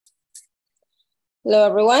Hello,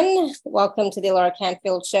 everyone. Welcome to the Laura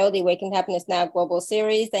Canfield Show, the Awakened Happiness Now Global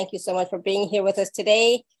Series. Thank you so much for being here with us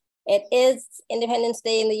today. It is Independence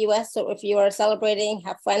Day in the US, so if you are celebrating,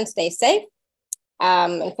 have fun, stay safe.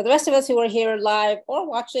 And for the rest of us who are here live or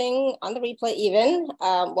watching on the replay even,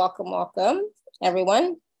 welcome,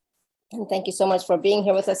 everyone. And thank you so much for being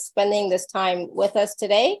here with us, spending this time with us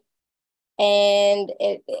today. And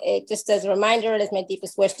it just as a reminder, it is my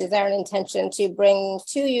deepest wish, desire, and intention to bring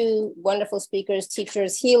to you wonderful speakers,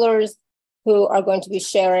 teachers, healers who are going to be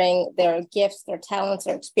sharing their gifts, their talents,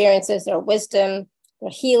 their experiences, their wisdom, their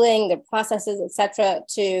healing, their processes, etc.,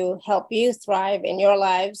 to help you thrive in your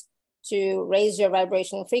lives, to raise your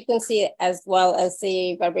vibration frequency as well as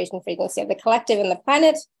the vibration frequency of the collective and the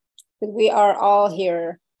planet, because we are all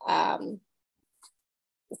here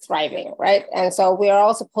thriving, right? And so we are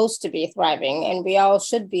all supposed to be thriving, and we all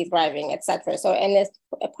should be thriving, etc. So, and it's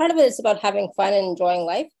a part of it is about having fun and enjoying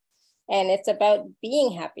life, and it's about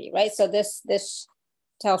being happy, right? So this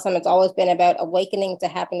tells them it's always been about awakening to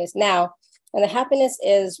happiness now, and the happiness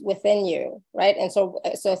is within you, right? And so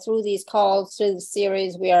through these calls, through the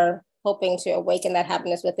series, we are hoping to awaken that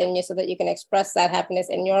happiness within you so that you can express that happiness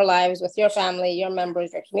in your lives with your family, your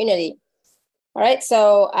members, your community. All right,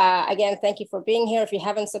 so again, thank you for being here. If you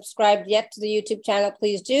haven't subscribed yet to the YouTube channel,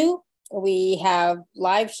 please do. We have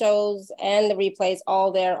live shows and the replays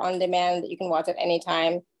all there on demand that you can watch at any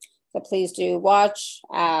time. So please do watch,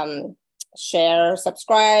 share,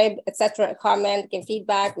 subscribe, etc. Comment, give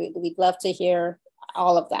feedback. We'd love to hear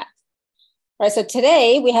all of that. All right, so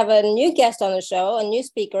today we have a new guest on the show, a new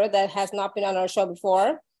speaker that has not been on our show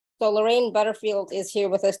before. So Lorraine Butterfield is here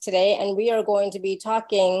with us today, and we are going to be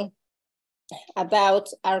talking about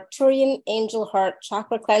Arcturian angel heart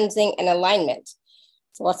chakra cleansing and alignment.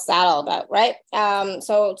 So what's that all about, right?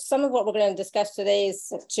 So some of what we're going to discuss today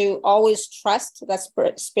is to always trust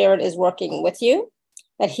that spirit is working with you,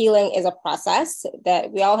 that healing is a process,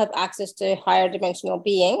 that we all have access to higher dimensional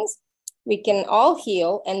beings. We can all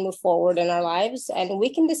heal and move forward in our lives, and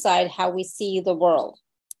we can decide how we see the world,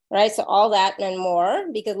 right? So all that and more,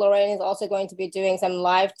 because Lorraine is also going to be doing some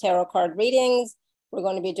live tarot card readings. We're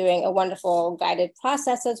going to be doing a wonderful guided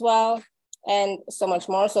process as well, and so much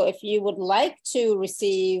more. So if you would like to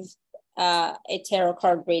receive a tarot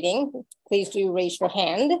card reading, please do raise your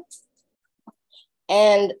hand.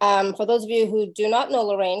 And for those of you who do not know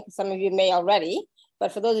Lorraine, some of you may already,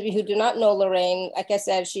 but for those of you who do not know Lorraine, like I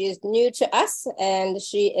said, she is new to us, and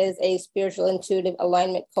she is a spiritual intuitive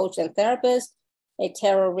alignment coach and therapist, a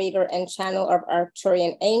tarot reader and channel of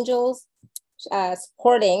Arcturian angels,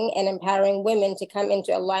 supporting and empowering women to come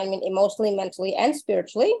into alignment emotionally, mentally, and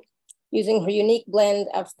spiritually, using her unique blend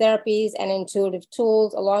of therapies and intuitive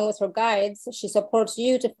tools. Along with her guides, she supports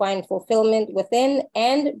you to find fulfillment within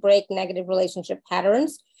and break negative relationship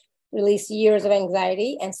patterns, release years of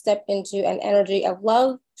anxiety, and step into an energy of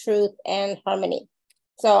love, truth, and harmony.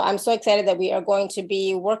 So I'm so excited that we are going to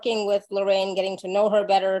be working with Lorraine, getting to know her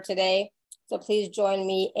better today. So please join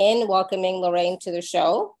me in welcoming Lorraine to the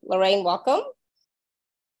show. Lorraine, welcome.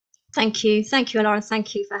 Thank you, Laura.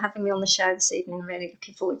 Thank you for having me on the show this evening. I'm really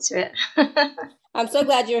looking forward to it. I'm so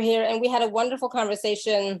glad you're here. And we had a wonderful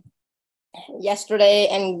conversation yesterday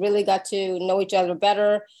and really got to know each other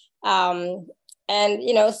better. And,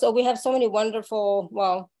 you know, so we have so many wonderful,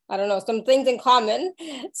 well, I don't know, some things in common,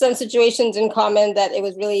 some situations in common that it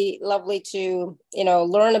was really lovely to, you know,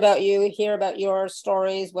 learn about you, hear about your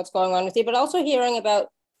stories, what's going on with you, but also hearing about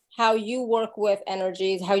how you work with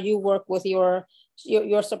energies, how you work with your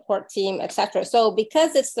support team, etc. So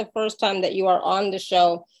because it's the first time that you are on the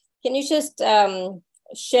show, can you just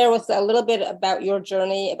share with us a little bit about your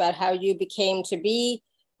journey, about how you became to be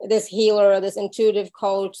this healer, this intuitive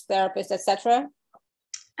coach, therapist, etc.?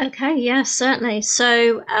 Okay, yeah, certainly.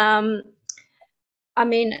 So, I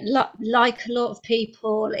mean, like a lot of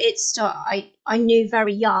people, I knew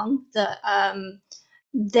very young that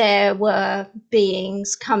there were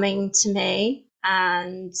beings coming to me,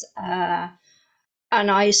 and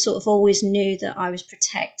I sort of always knew that I was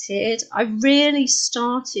protected. I really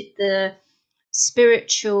started the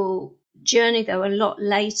spiritual journey, though, a lot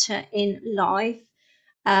later in life.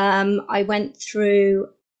 I went through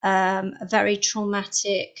a very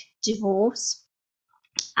traumatic divorce,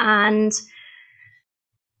 and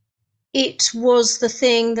it was the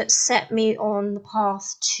thing that set me on the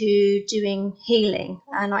path to doing healing.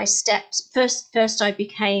 And I stepped first I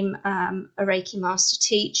became a Reiki master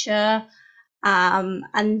teacher,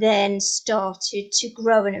 and then started to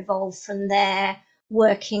grow and evolve from there,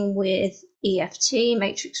 working with EFT,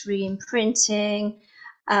 matrix re-imprinting,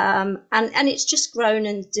 And it's just grown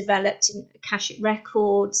and developed in Akashic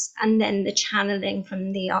records, and then the channeling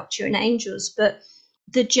from the Arcturian angels. But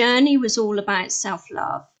the journey was all about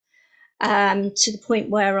self-love, to the point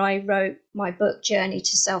where I wrote my book, Journey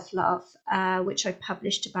to Self-Love, which I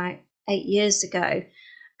published about 8 years ago.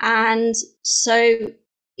 And so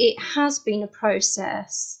it has been a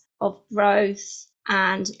process of growth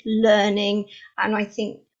and learning. And I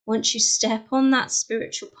think once you step on that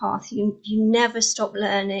spiritual path, you never stop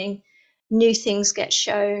learning. New things get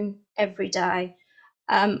shown every day.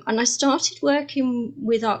 And I started working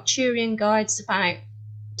with Arcturian guides about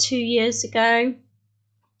 2 years ago.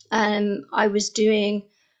 I was doing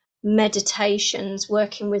meditations,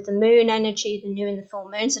 working with the moon energy, the new and the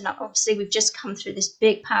full moons. And obviously we've just come through this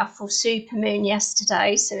big, powerful super moon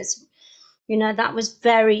yesterday. So it's, that was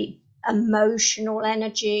very emotional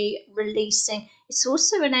energy releasing. It's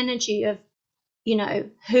also an energy of,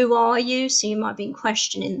 who are you? So you might be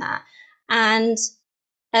questioning that. And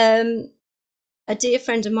a dear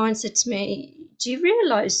friend of mine said to me, do you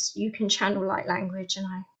realize you can channel light language? And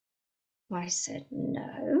I said,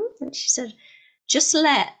 no. And she said, just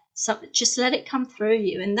let it come through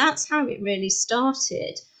you. And that's how it really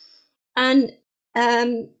started. And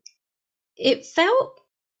it felt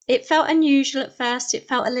unusual at first. It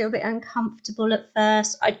felt a little bit uncomfortable at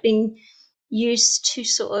first. I'd been used to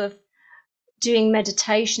sort of doing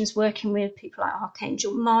meditations, working with people like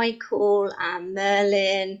Archangel Michael and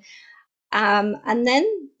Merlin. And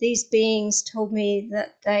then these beings told me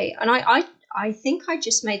that I think I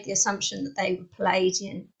just made the assumption that they were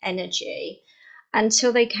Pleiadian energy,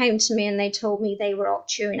 until they came to me and they told me they were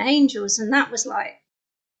Arcturian angels. And that was like,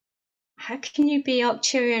 how can you be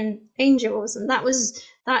Arcturian angels? And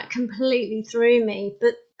that completely threw me.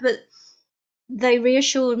 But they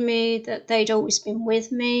reassured me that they'd always been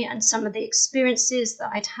with me, and some of the experiences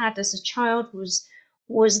that I'd had as a child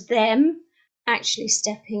was them actually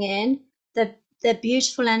stepping in. They're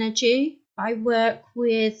beautiful energy. I work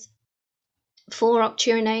with 4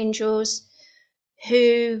 Arcturian angels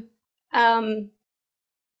who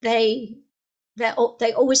they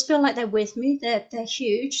always feel like they're with me. They're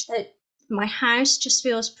huge. My house just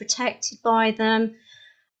feels protected by them,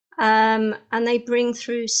 and they bring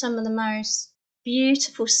through some of the most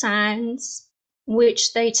beautiful sounds,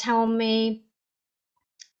 which they tell me,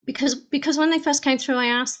 because when they first came through, I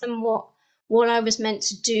asked them what I was meant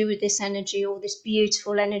to do with this energy, or this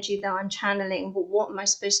beautiful energy that I'm channeling. But what am I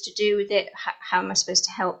supposed to do with it? How am I supposed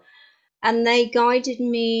to help? And they guided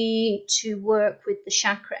me to work with the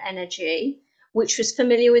chakra energy, which was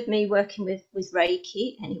familiar with me working with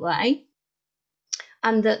Reiki anyway,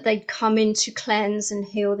 and that they'd come in to cleanse and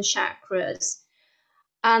heal the chakras.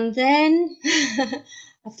 And then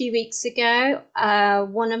a few weeks ago,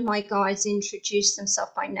 one of my guides introduced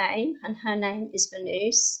themselves by name, and her name is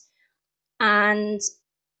Venus. And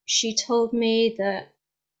she told me that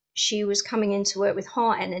she was coming in to work with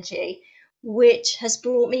heart energy, which has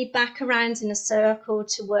brought me back around in a circle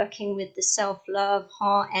to working with the self-love,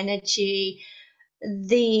 heart energy,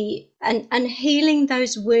 and healing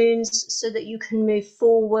those wounds so that you can move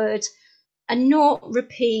forward and not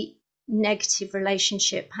repeat negative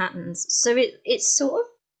relationship patterns. So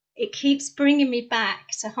it keeps bringing me back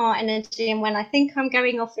to heart energy. And when I think I'm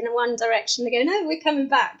going off in one direction, they go, no, we're coming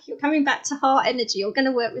back. You're coming back to heart energy. You're going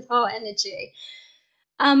to work with heart energy.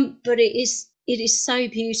 But it is so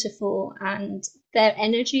beautiful, and their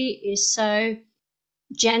energy is so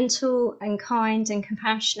gentle and kind and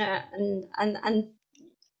compassionate, and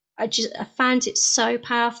I found it so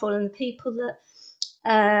powerful. And the people that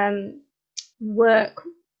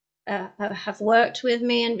have worked with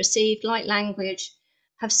me and received light language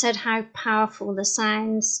have said how powerful the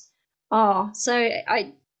sounds are. So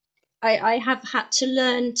I have had to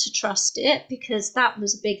learn to trust it, because that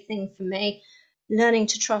was a big thing for me, learning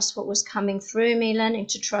to trust what was coming through me, learning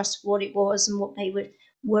to trust what it was and what they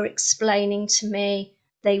were explaining to me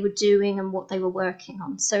they were doing and what they were working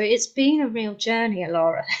on. So it's been a real journey,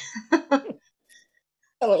 Laura.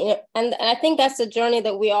 And I think that's the journey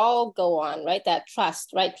that we all go on, right? That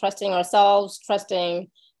trust, right? Trusting ourselves,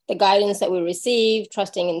 trusting the guidance that we receive,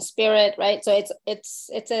 trusting in spirit, right? So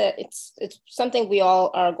it's something we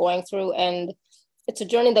all are going through, and it's a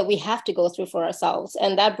journey that we have to go through for ourselves.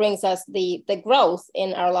 And that brings us the growth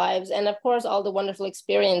in our lives, and of course all the wonderful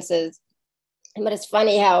experiences. But it's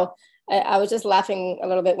funny how I was just laughing a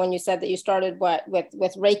little bit when you said that you started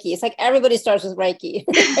with Reiki. It's like everybody starts with Reiki,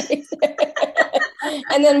 right?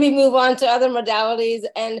 And then we move on to other modalities,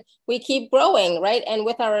 and we keep growing, right? And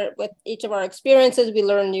with each of our experiences, we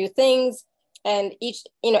learn new things. And each,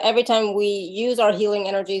 every time we use our healing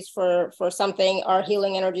energies for something, our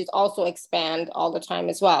healing energies also expand all the time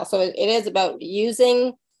as well. So it is about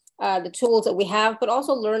using the tools that we have, but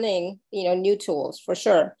also learning, new tools for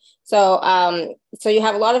sure. So you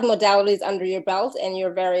have a lot of modalities under your belt, and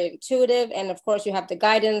you're very intuitive. And of course, you have the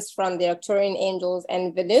guidance from the Arcturian angels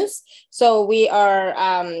and Venus. So we are,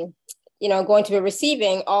 going to be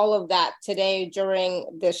receiving all of that today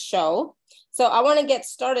during this show. So I want to get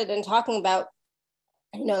started in talking about,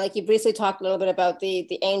 like you briefly talked a little bit about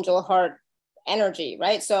the angel heart energy,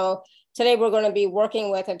 right? So today we're going to be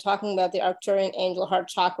working with and talking about the Arcturian angel heart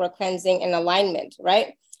chakra cleansing and alignment,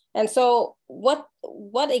 right? And so what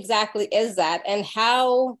exactly is that, and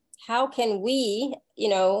how can we,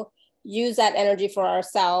 use that energy for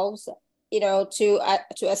ourselves,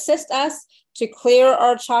 to assist us to clear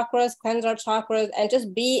our chakras, cleanse our chakras, and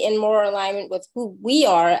just be in more alignment with who we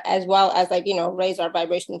are, as well as raise our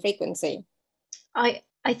vibration frequency. I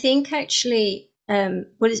think actually, well,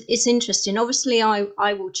 it's interesting. Obviously,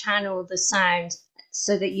 I will channel the sound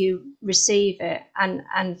so that you receive it, and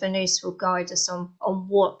Venus will guide us on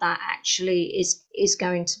what that actually is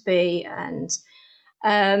going to be. And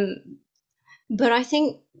but I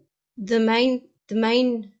think the main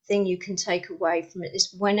thing you can take away from it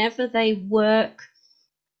is whenever they work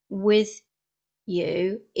with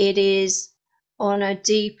you, it is on a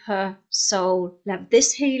deeper soul level.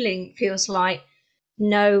 This healing feels like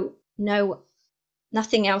nothing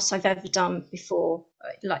else I've ever done before.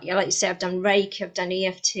 Like you say, I've done Reiki, I've done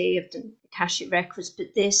EFT, I've done Akashic Records, but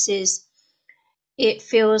it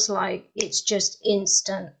feels like it's just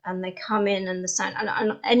instant, and they come in and the sound,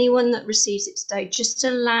 and anyone that receives it today, just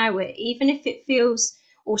allow it, even if it feels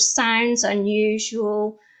or sounds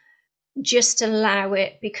unusual, just allow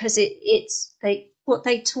it, because what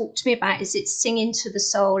they talk to me about is it's singing to the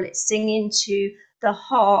soul, it's singing to the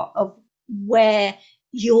heart of where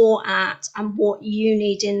you're at and what you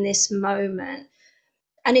need in this moment.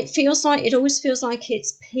 And it always feels like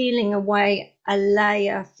it's peeling away a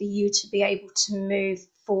layer for you to be able to move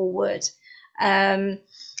forward.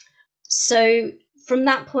 So from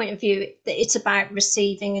that point of view, it's about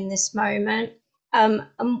receiving in this moment. And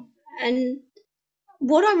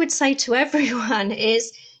what I would say to everyone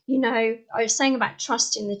is, I was saying about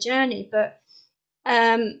trusting the journey, but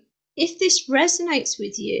if this resonates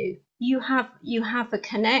with you, you have a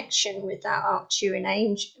connection with that Arcturian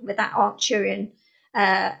angel, with that Arcturian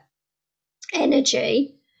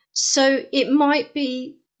energy. So it might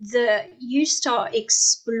be that you start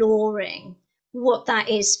exploring what that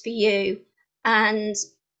is for you, and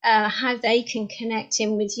how they can connect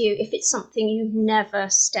in with you if it's something you've never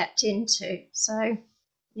stepped into. So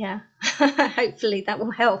yeah, hopefully that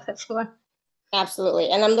will help everyone. Absolutely.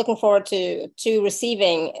 And I'm looking forward to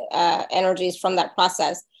receiving energies from that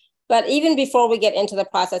process. But even before we get into the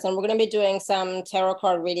process, and we're going to be doing some tarot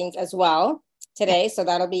card readings as well today, so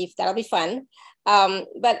that'll be fun.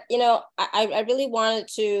 But I really wanted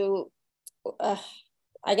to,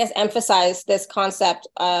 I guess, emphasize this concept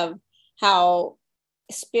of how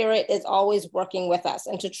spirit is always working with us,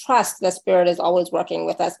 and to trust that spirit is always working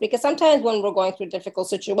with us, because sometimes when we're going through difficult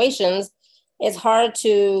situations, it's hard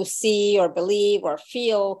to see or believe or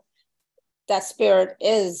feel that spirit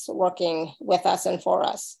is working with us and for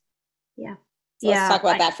us. Yeah. So let's talk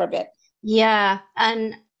about that for a bit. Yeah,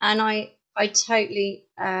 and I totally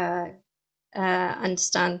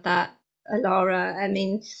understand that, Alara. I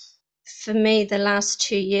mean, for me, the last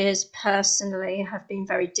 2 years personally have been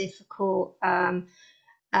very difficult.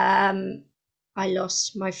 I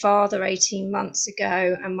lost my father 18 months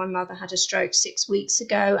ago, and my mother had a stroke 6 weeks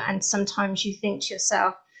ago. And sometimes you think to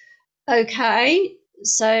yourself, okay,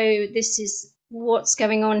 so this is what's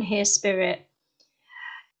going on here, spirit.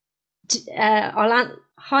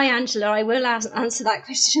 Hi, Angela. I will answer that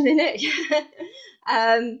question in a minute.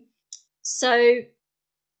 So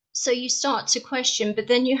you start to question, but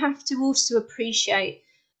then you have to also appreciate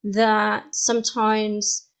that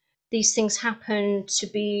sometimes these things happen to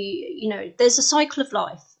be, there's a cycle of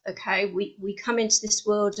life. Okay, we come into this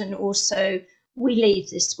world, and also we leave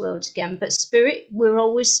this world again. But spirit, we're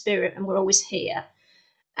always spirit, and we're always here.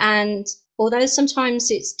 And although sometimes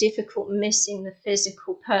it's difficult missing the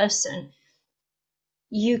physical person,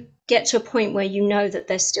 you get to a point where you know that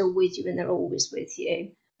they're still with you and they're always with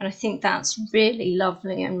you. And I think that's really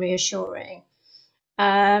lovely and reassuring.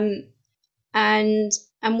 And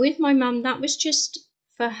with my mum, that was just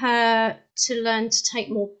for her to learn to take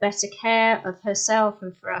better care of herself,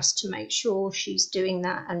 and for us to make sure she's doing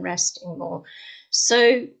that and resting more.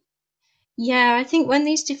 So yeah, I think when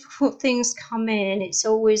these difficult things come in, there's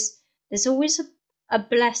always a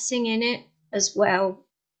blessing in it as well.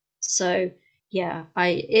 So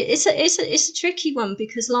It's a tricky one,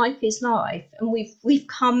 because life is life, and we've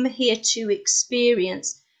come here to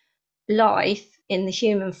experience life in the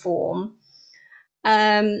human form.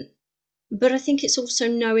 But I think it's also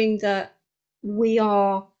knowing that we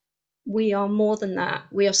are more than that.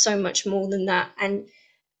 We are so much more than that,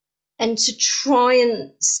 and to try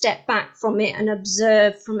and step back from it and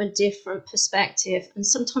observe from a different perspective. And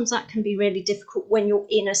sometimes that can be really difficult when you're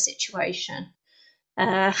in a situation.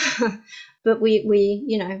 Uh, but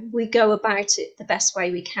we go about it the best way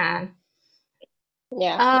we can.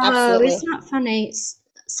 Yeah, Oh, absolutely. isn't that funny?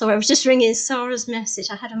 Sorry, I was just ringing Sarah's message.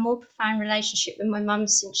 I had a more profound relationship with my mum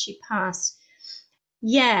since she passed.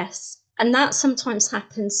 Yes, and that sometimes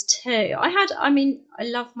happens too. I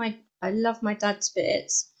love my dad's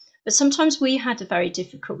bits, but sometimes we had a very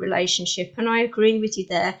difficult relationship, and I agree with you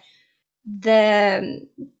there. The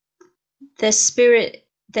their spirit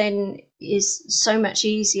then is so much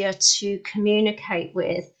easier to communicate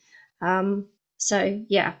with. Um, so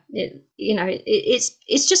yeah,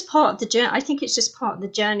 it's just part of the journey. I think it's just part of the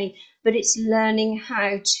journey, but it's learning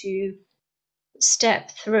how to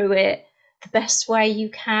step through it the best way you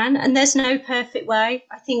can. And there's no perfect way.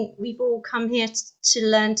 I think we've all come here to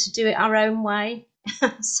learn to do it our own way.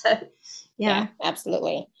 So Yeah, yeah,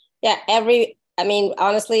 absolutely. Yeah, I mean,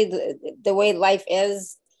 honestly, the way life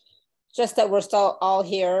is, just that we're still all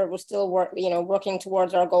here, we're still working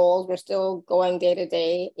towards our goals, we're still going day to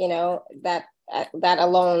day, that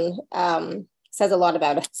alone says a lot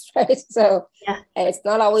about us, right? So yeah, it's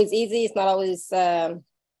not always easy, it's not always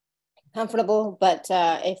comfortable, but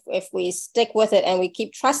if we stick with it and we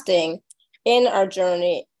keep trusting in our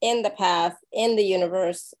journey, in the path, in the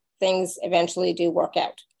universe, things eventually do work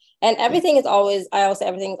out. And everything is always, I always say,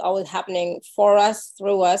 everything is always happening for us,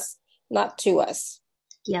 through us, not to us.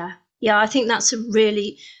 yeah. I think that's a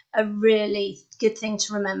really good thing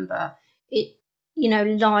to remember. It,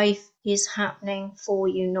 life is happening for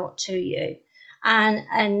you, not to you.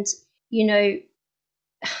 And you know,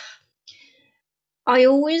 I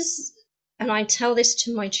always, and I tell this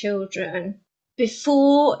to my children,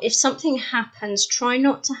 before, if something happens, try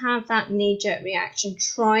not to have that knee jerk reaction.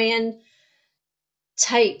 Try and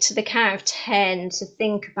take to the count of 10 to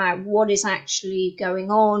think about what is actually going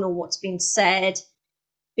on or what's been said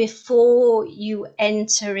before you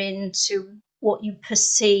enter into what you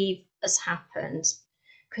perceive as happened,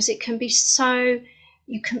 because it can be so,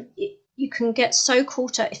 you can get so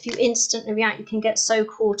caught up. If you instantly react, you can get so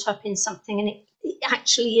caught up in something, and it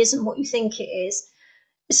actually isn't what you think it is.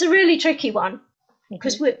 It's a really tricky one,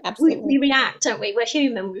 because Mm-hmm. we Absolutely. react, don't we? We're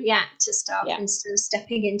human. We react to stuff Yeah. instead of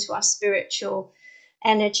stepping into our spiritual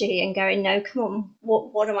energy and going, no, come on,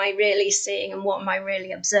 what am I really seeing, and what am I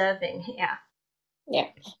really observing here? Yeah.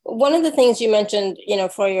 One of the things you mentioned,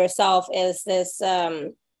 for yourself is this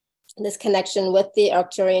connection with the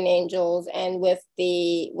Arcturian angels and with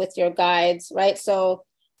your guides, right? So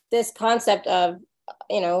this concept of,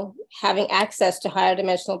 having access to higher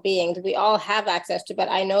dimensional beings, we all have access to, but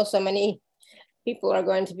I know so many people are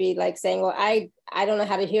going to be like saying, well, I don't know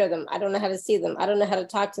how to hear them, I don't know how to see them, I don't know how to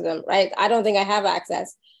talk to them, right? I don't think I have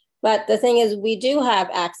access. But the thing is, we do have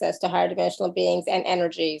access to higher dimensional beings and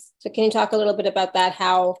energies. So can you talk a little bit about that,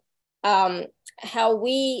 um how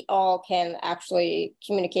we all can actually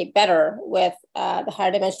communicate better with the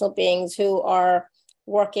higher dimensional beings who are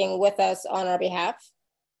working with us on our behalf?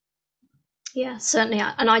 Yeah, certainly.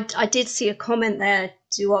 And I did see a comment there.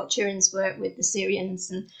 Do Arcturians work with the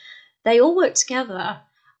Syrians? And they all work together.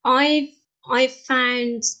 I've I've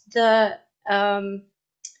found that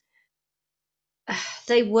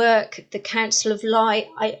they work the Council of Light.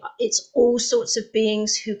 It's all sorts of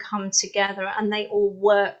beings who come together, and they all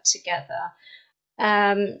work together.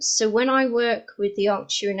 So when I work with the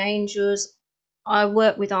Arcturian angels, I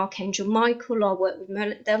work with Archangel Michael. I work with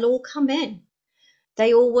Merlin. They'll all come in.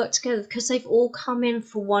 They all work together because they've all come in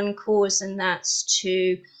for one cause, and that's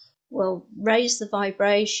to, well, raise the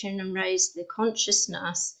vibration and raise the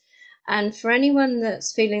consciousness. And for anyone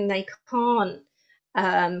that's feeling they can't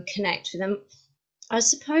connect with them, I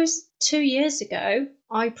suppose 2 years ago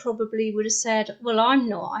I probably would have said, well, I'm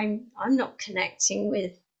not connecting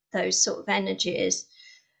with those sort of energies.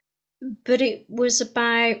 But it was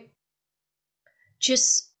about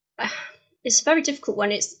just it's a very difficult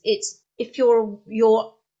one. It's if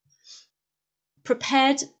you're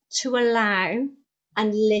prepared to allow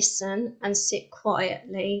and listen and sit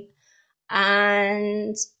quietly,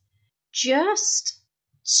 and just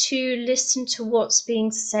to listen to what's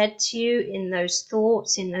being said to you in those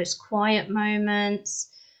thoughts, in those quiet moments.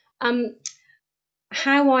 Um,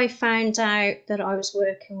 how I found out that I was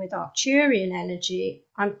working with Arcturian energy,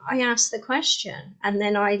 I asked the question and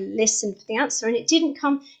then I listened for the answer, and it didn't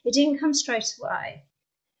come. It didn't come straight away.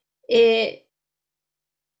 It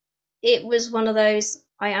was one of those.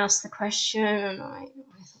 I asked the question and I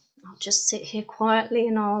thought, I'll just sit here quietly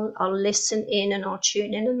and I'll listen in and I'll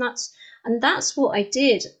tune in, and that's what I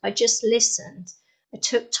did. I just listened. I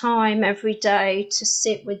took time every day to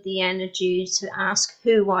sit with the energy, to ask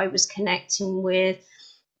who I was connecting with,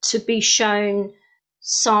 to be shown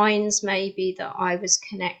signs maybe that I was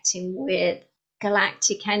connecting with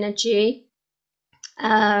galactic energy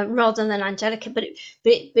rather than angelic.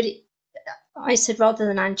 I said rather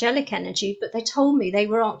than angelic energy, but they told me they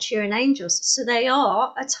were Arcturian angels, so they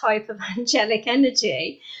are a type of angelic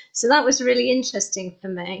energy. So that was really interesting for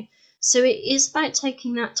me. So it is about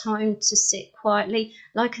taking that time to sit quietly.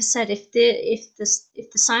 Like I said, if the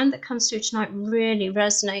sound that comes through tonight really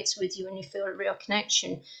resonates with you and you feel a real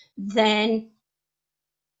connection, then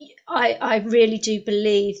I really do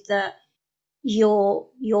believe that you're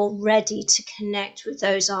ready to connect with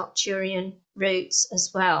those Arcturian roots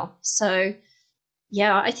as well. So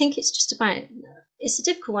yeah, I think it's just about, it's a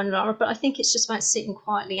difficult one, Laura, but I think it's just about sitting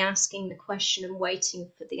quietly, asking the question and waiting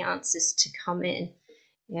for the answers to come in.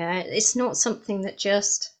 Yeah, it's not something that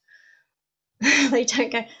just, they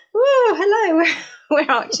don't go, oh, hello, we're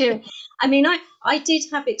Arcturian. I mean, I did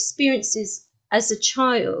have experiences as a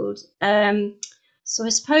child. So I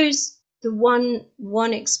suppose the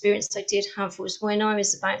one experience I did have was when I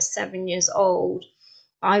was about 7 years old.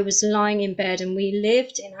 I was lying in bed and we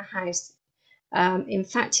lived in a house. In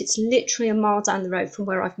fact, it's literally a mile down the road from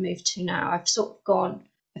where I've moved to now. I've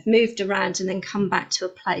moved around and then come back to a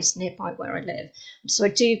place nearby where I live. So I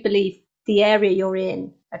do believe the area you're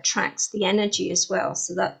in attracts the energy as well.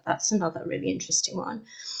 So that's another really interesting one.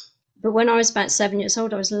 But when I was about 7 years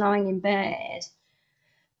old, I was lying in bed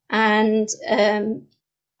and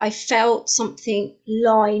I felt something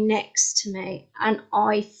lie next to me and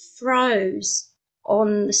I froze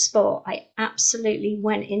on the spot. I absolutely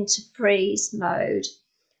went into freeze mode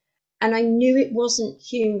and I knew it wasn't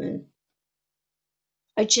human.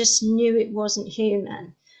 I just knew it wasn't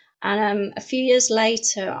human. And a few years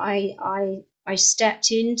later, I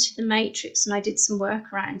stepped into the matrix and I did some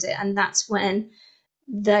work around it. And that's when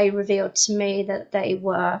they revealed to me that they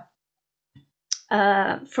were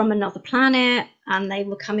from another planet and they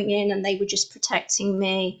were coming in and they were just protecting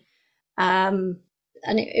me. And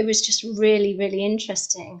it was just really, really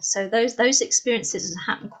interesting. So those experiences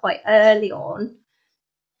happened quite early on.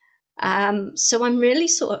 So I'm really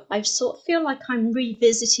I sort of feel like I'm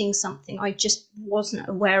revisiting something I just wasn't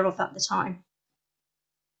aware of at the time.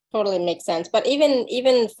 Totally makes sense. But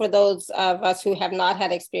even for those of us who have not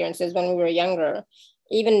had experiences when we were younger,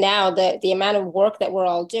 even now, the amount of work that we're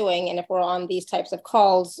all doing, and if we're on these types of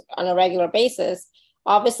calls on a regular basis,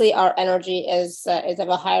 obviously our energy is of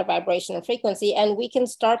a higher vibration and frequency, and we can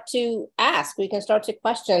start to ask, we can start to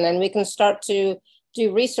question, and we can start to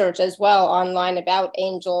do research as well online about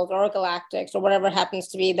angels or galactics or whatever happens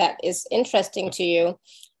to be that is interesting to you.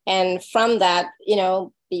 And from that,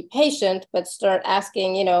 be patient, but start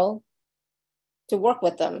asking, to work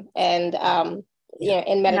with them. And,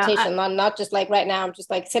 in meditation, not just like right now, I'm just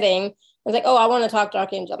like sitting. I was like, oh, I want to talk to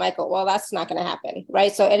Archangel Michael. Well, that's not going to happen.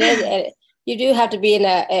 Right. So you do have to be in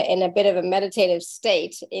a bit of a meditative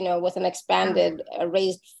state, with an expanded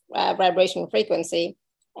raised vibration frequency,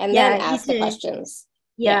 and then ask the questions.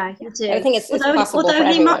 Yeah, you do. But I think it's possible for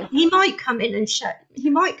everyone. He might come in and show. He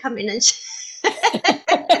might come in and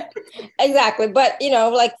Exactly, but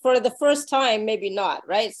like for the first time, maybe not,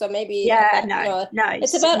 right? So maybe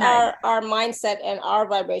it's about our mindset and our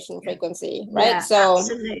vibration frequency, right? So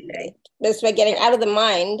absolutely, this way, getting out of the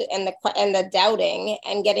mind and the doubting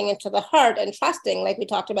and getting into the heart and trusting, like we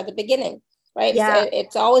talked about at the beginning, right? Yeah. So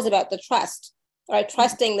it's always about the trust, right?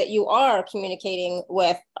 Trusting that you are communicating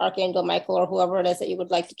with Archangel Michael or whoever it is that you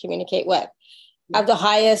would like to communicate with, of the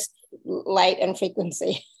highest light and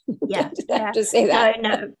frequency. Yeah, to say that.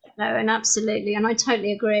 No, and absolutely, and I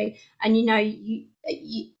totally agree. And you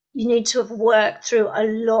need to have worked through a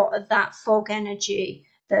lot of that fog energy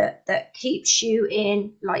that keeps you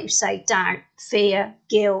in, like you say, doubt, fear,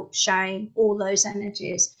 guilt, shame, all those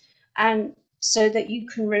energies, and so that you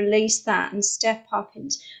can release that and step up,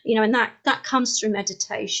 and and that comes through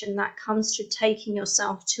meditation. That comes through taking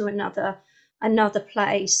yourself to another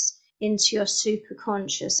place into your super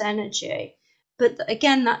conscious energy. But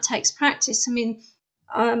again, that takes practice. I mean,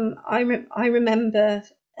 I remember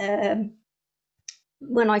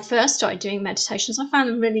when I first started doing meditations, I found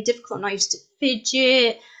them really difficult, and I used to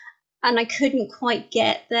fidget, and I couldn't quite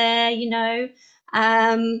get there,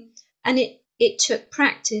 and it took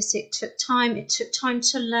practice, it took time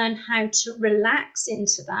to learn how to relax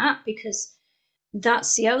into that, because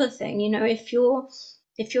that's the other thing, if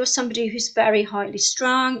you're somebody who's very highly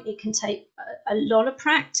strung, it can take a lot of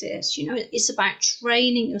practice. It's about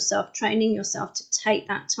training yourself to take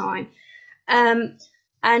that time, and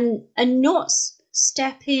not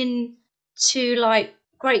step in to like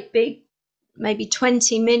great big maybe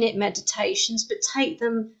 20-minute meditations, but take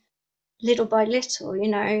them little by little.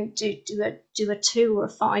 Do a 2 or a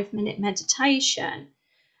 5-minute meditation.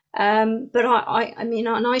 But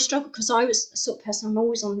I struggle, because I was the sort of person, I'm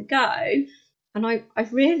always on the go, and I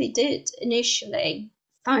really did initially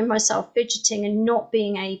find myself fidgeting and not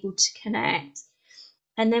being able to connect.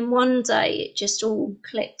 And then one day it just all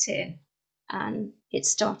clicked in, and it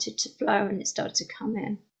started to flow and it started to come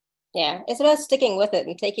in. Yeah, it's about sticking with it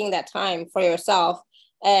and taking that time for yourself,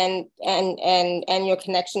 and your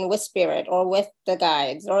connection with spirit, or with the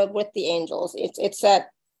guides, or with the angels. It's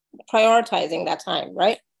that prioritizing that time,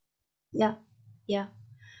 right? Yeah. Yeah.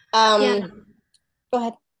 Go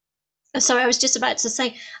ahead. Sorry, I was just about to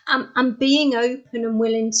say, I'm being open and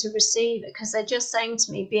willing to receive it, because they're just saying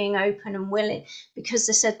to me, being open and willing, because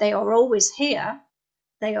they said they are always here.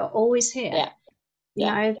 They are always here. Yeah.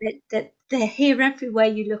 Yeah. That they're here everywhere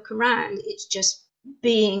you look around. It's just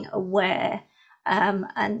being aware, and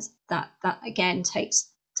that again takes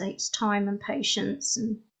time and patience,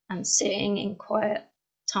 and sitting in quiet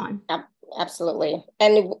time. Absolutely.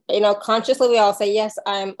 And, consciously we all say, yes,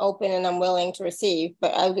 I'm open and I'm willing to receive.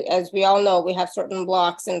 But as we all know, we have certain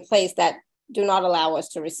blocks in place that do not allow us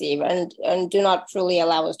to receive, and do not truly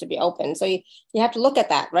allow us to be open. So you have to look at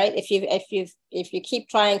that, right? If you keep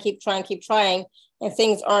trying, and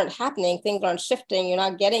things aren't happening, things aren't shifting, you're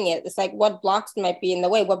not getting it. It's like, what blocks might be in the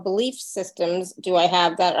way? What belief systems do I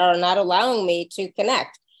have that are not allowing me to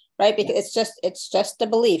connect? Right? Because it's just a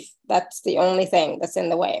belief. That's the only thing that's in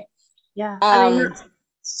the way. Yeah.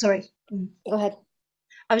 Sorry. Go ahead.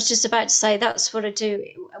 I was just about to say, that's what I do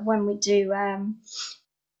when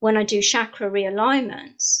I do chakra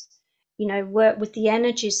realignments. Work with the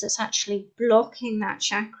energies that's actually blocking that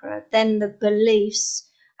chakra, then the beliefs,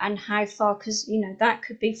 and how far, because that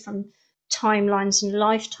could be from timelines and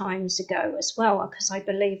lifetimes ago as well, because I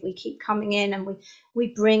believe we keep coming in and we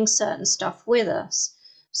bring certain stuff with us.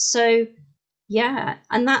 So yeah,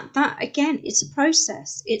 and that again, it's a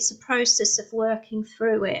process. It's a process of working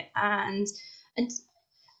through it, and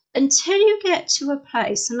until you get to a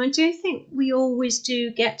place, and I do think we always do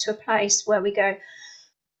get to a place where we go,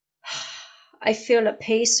 I feel at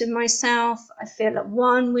peace with myself, I feel at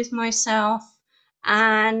one with myself,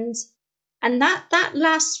 and that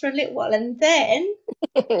lasts for a little while, and then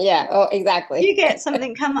Yeah. Oh, exactly. you get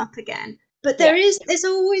something come up again. But Yeah. there's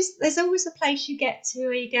always a place you get to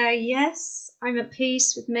where you go, yes, I'm at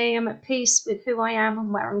peace with me, I'm at peace with who I am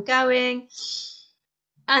and where I'm going.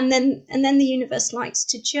 And then the universe likes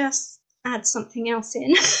to just add something else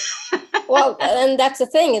in. Well, and that's the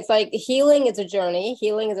thing. It's like, healing is a journey,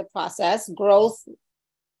 healing is a process, growth,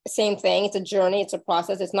 same thing. It's a journey, it's a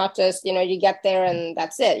process. It's not just, you get there and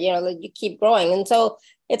that's it. Like, you keep growing. And so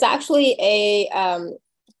it's actually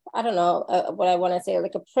I don't know what I want to say,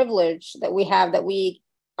 like a privilege that we have, that we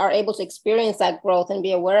are able to experience that growth and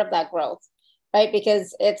be aware of that growth, right?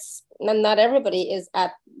 Because it's not everybody is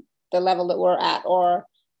at the level that we're at, or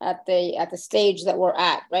at the stage that we're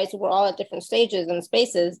at, right? So we're all at different stages and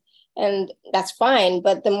spaces, and that's fine.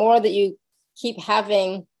 But the more that you keep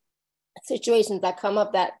having situations that come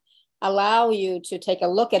up that allow you to take a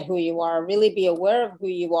look at who you are, really be aware of who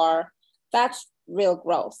you are, that's real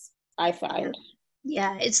growth, I find.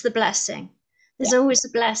 Yeah, it's the blessing. There's always a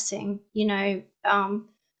blessing,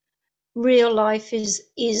 real life is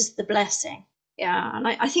the blessing. Yeah, and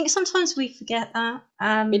I think sometimes we forget that.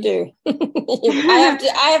 We do. I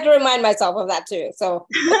have to remind myself of that too. So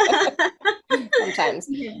sometimes.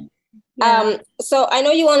 Yeah. So I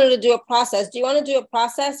know you wanted to do a process. Do you want to do a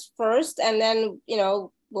process first, and then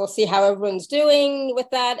we'll see how everyone's doing with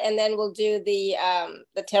that, and then we'll do the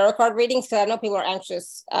tarot card readings, because I know people are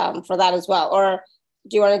anxious for that as well. Or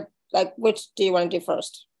do you want to, which do you want to do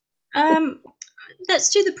first? Let's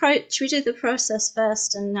do should we do the process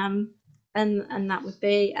first, and that would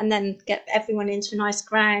be, and then get everyone into a nice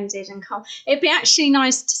grounded and calm. It'd be actually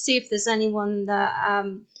nice to see if there's anyone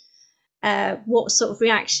that what sort of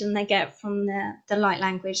reaction they get from the light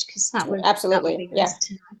language, because that would absolutely be nice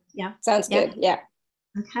to know. Yeah, sounds good. Yeah.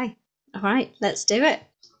 Okay. All right. Let's do it.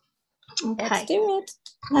 Okay. Let's do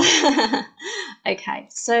it. Okay.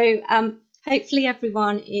 So hopefully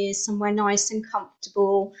everyone is somewhere nice and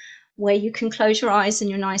comfortable, where you can close your eyes and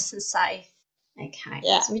you're nice and safe. Okay.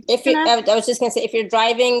 Yeah. So we're just If you, gonna, I was just gonna say, if you're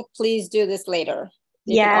driving, please do this later.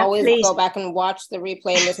 You can yeah, always please. go back and watch the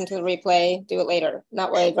replay and listen to the replay. Do it later,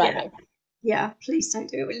 not while you're Yeah. driving. Yeah, please don't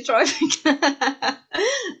do it when you're driving.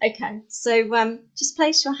 Okay, so just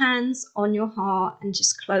place your hands on your heart and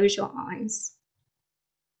just close your eyes.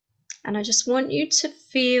 And I just want you to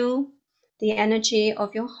feel the energy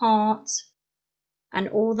of your heart and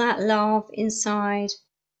all that love inside.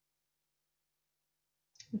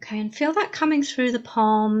 Okay, and feel that coming through the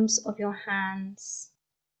palms of your hands.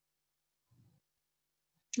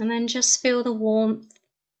 And then just feel the warmth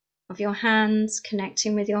of your hands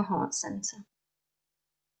connecting with your heart center.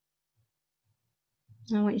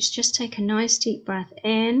 I want you to just take a nice deep breath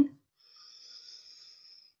in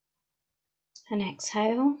and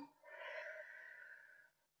exhale.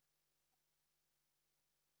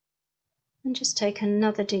 And just take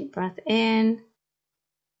another deep breath in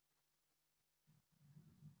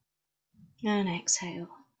and exhale.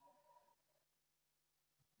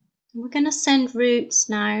 And we're going to send roots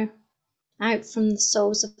now out from the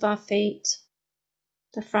soles of our feet,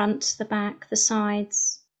 the front, the back, the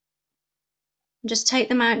sides. And just take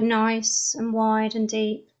them out nice and wide and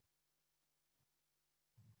deep.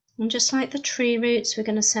 And just like the tree roots, we're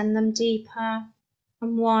going to send them deeper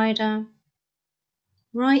and wider,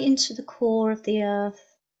 right into the core of the earth.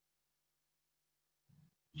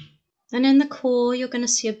 And in the core, you're going to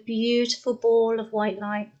see a beautiful ball of white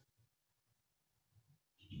light.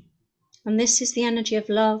 And this is the energy of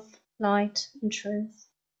love, light, and truth.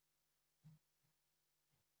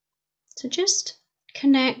 So just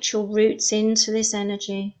connect your roots into this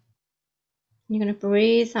energy. You're going to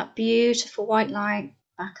breathe that beautiful white light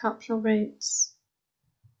back up your roots.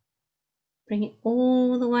 Bring it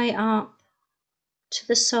all the way up to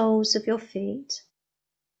the soles of your feet.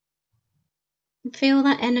 And feel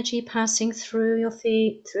that energy passing through your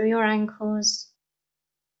feet, through your ankles.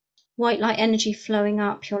 White light energy flowing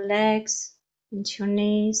up your legs, into your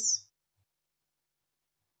knees.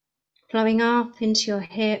 Flowing up into your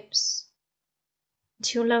hips,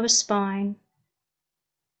 into your lower spine.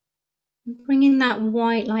 And bringing that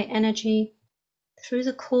white light energy through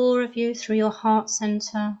the core of you, through your heart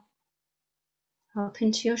center, up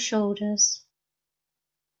into your shoulders.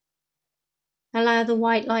 Allow the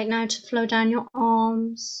white light now to flow down your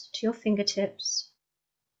arms to your fingertips.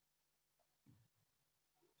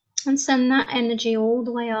 And send that energy all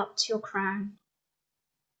the way up to your crown.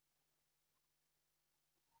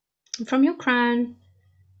 And from your crown,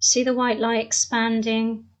 see the white light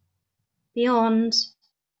expanding beyond,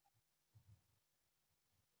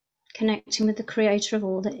 connecting with the creator of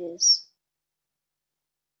all that is.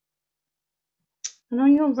 And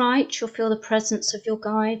on your right, you'll feel the presence of your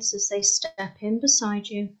guides as they step in beside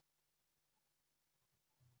you.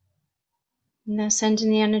 And they're sending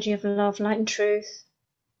the energy of love, light, and truth.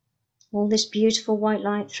 All this beautiful white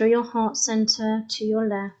light through your heart center to your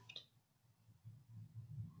left.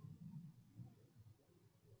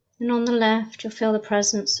 And on the left, you'll feel the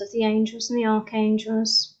presence of the angels and the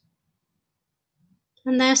archangels.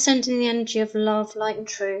 And they're sending the energy of love, light, and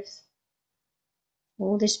truth.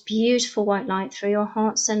 All this beautiful white light through your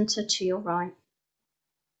heart center to your right.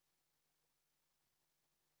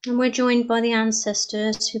 And we're joined by the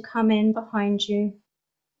ancestors who come in behind you.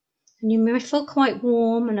 And you may feel quite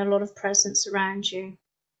warm and a lot of presence around you.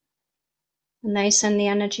 And they send the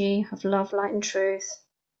energy of love, light, and truth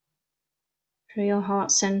through your heart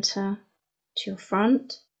center to your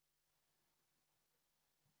front.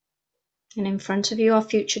 And in front of you are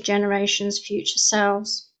future generations, future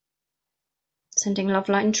selves, sending love,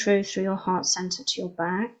 light, and truth through your heart center to your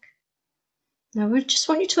back. Now we just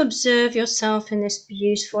want you to observe yourself in this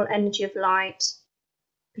beautiful energy of light,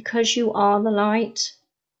 because you are the light.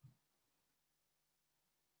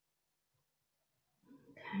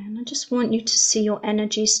 Okay, and I just want you to see your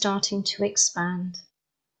energy starting to expand.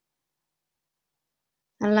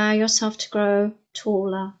 Allow yourself to grow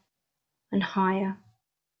taller and higher.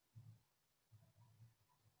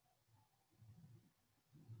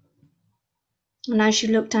 And as you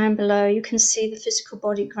look down below, you can see the physical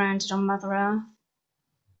body grounded on Mother Earth.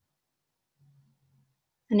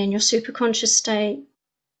 And in your superconscious state,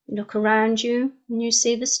 you look around you and you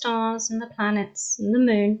see the stars and the planets and the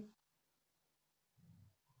moon.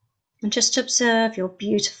 And just observe your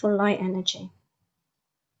beautiful light energy.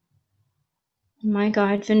 My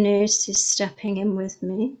guide Venus is stepping in with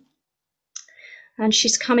me. And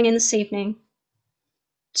she's coming in this evening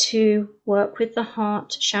to work with the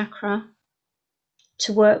heart chakra,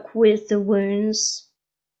 to work with the wounds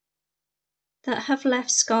that have left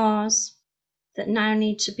scars that now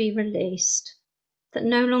need to be released, that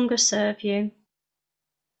no longer serve you.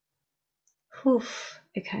 Oof.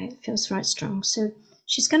 Okay, it feels right strong. So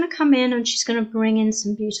she's going to come in and she's going to bring in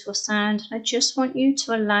some beautiful sound. I just want you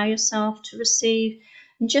to allow yourself to receive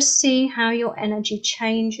and just see how your energy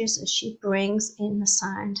changes as she brings in the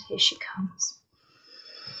sound. Here she comes.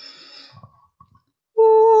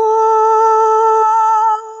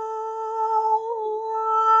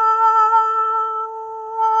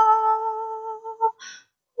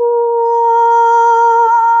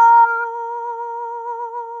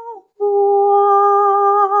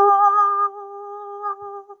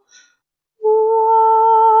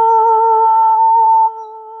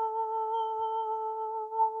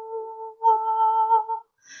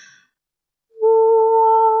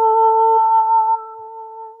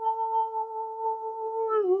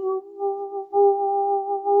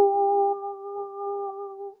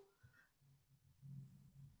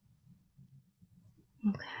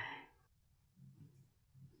 Okay.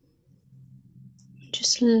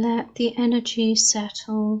 Just let the energy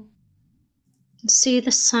settle and see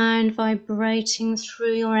the sound vibrating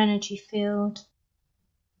through your energy field.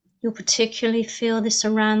 You'll particularly feel this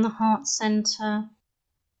around the heart center.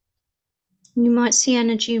 You might see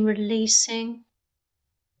energy releasing.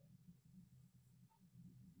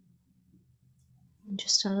 And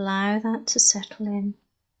just allow that to settle in.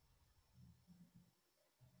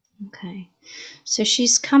 Okay, so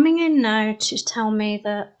she's coming in now to tell me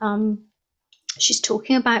that she's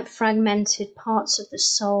talking about fragmented parts of the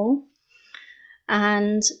soul.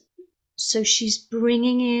 And so she's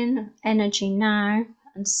bringing in energy now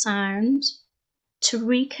and sound to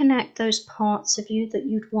reconnect those parts of you that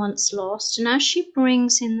you'd once lost. And as she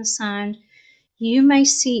brings in the sound, you may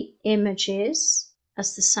see images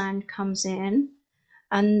as the sound comes in,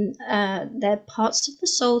 and they're parts of the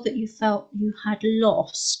soul that you felt you had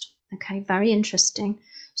lost. Okay, very interesting.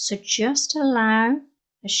 So just allow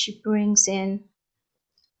as she brings in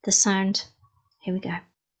the sound. Here we go.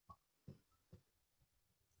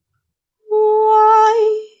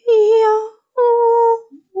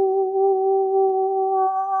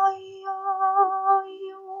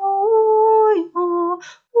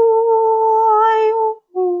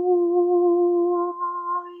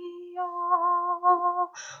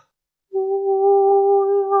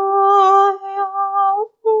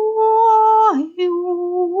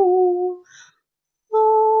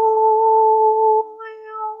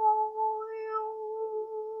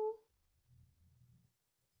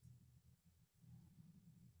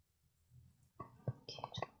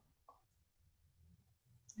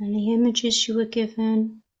 And the images you were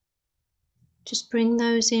given, just bring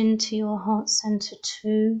those into your heart center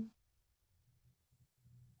too.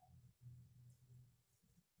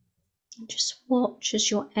 And just watch as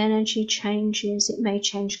your energy changes. It may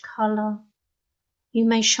change color. You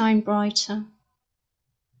may shine brighter.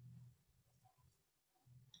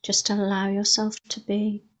 Just allow yourself to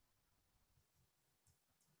be.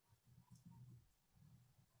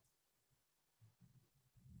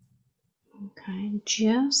 Okay,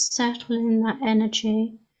 just settle in that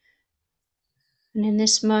energy. And in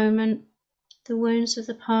this moment, the wounds of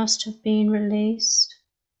the past have been released.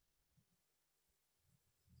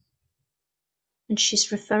 And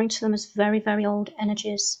she's referring to them as very, very old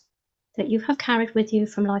energies that you have carried with you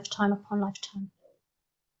from lifetime upon lifetime.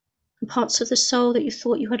 And parts of the soul that you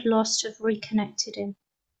thought you had lost have reconnected in.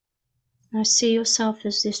 Now see yourself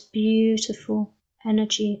as this beautiful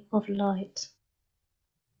energy of light.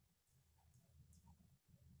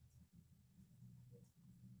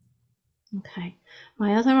 Okay,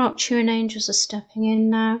 my other Arcturian angels are stepping in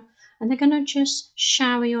now, and they're going to just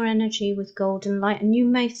shower your energy with golden light, and you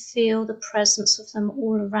may feel the presence of them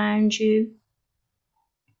all around you.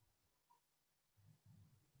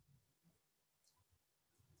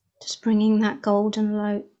 Just bringing that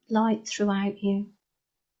golden light throughout you.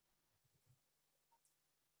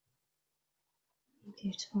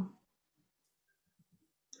 Beautiful.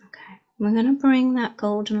 Okay, we're going to bring that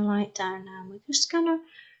golden light down now. We're just going to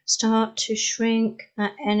start to shrink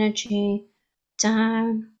that energy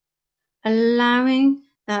down, allowing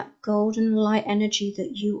that golden light energy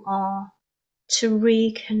that you are to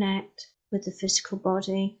reconnect with the physical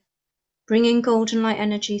body, bringing golden light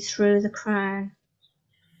energy through the crown,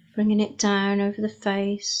 bringing it down over the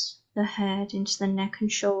face, the head, into the neck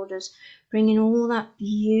and shoulders, bringing all that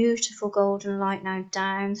beautiful golden light now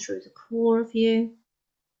down through the core of you.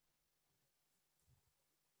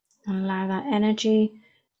 And allow that energy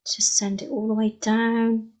to send it all the way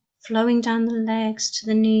down, flowing down the legs to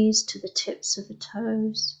the knees, to the tips of the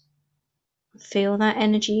toes. Feel that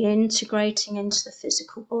energy integrating into the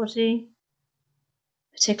physical body,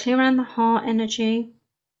 particularly around the heart energy.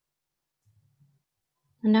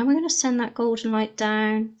 And now we're going to send that golden light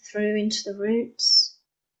down through into the roots,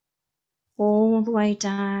 all the way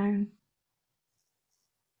down,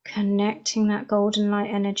 connecting that golden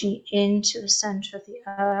light energy into the center of the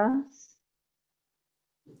earth,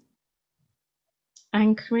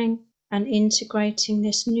 anchoring and integrating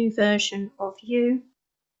this new version of you,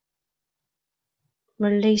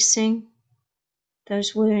 releasing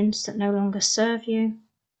those wounds that no longer serve you,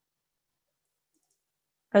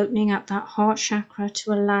 opening up that heart chakra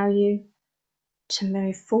to allow you to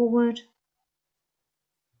move forward.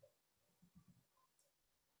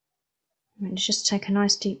 And just take a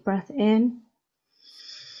nice deep breath in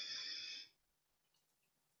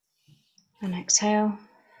and exhale.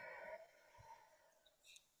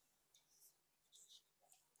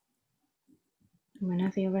 And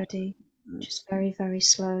whenever you're ready, just very, very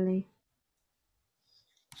slowly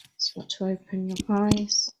start to open your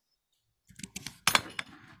eyes.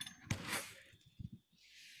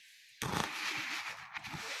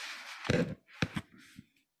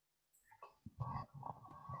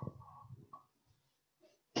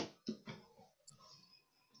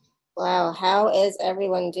 Wow, how is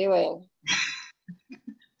everyone doing?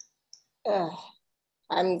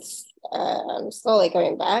 I'm slowly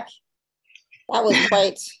coming back. That was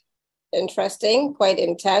quite interesting, quite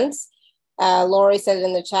intense. Lori said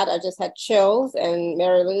in the chat, I just had chills, and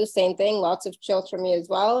Mary Lou, same thing, lots of chills for me as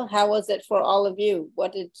well. How was it for all of you?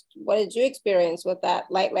 What did you experience with that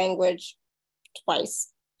light language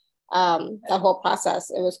twice? The whole process,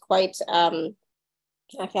 it was quite,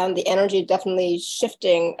 I found the energy definitely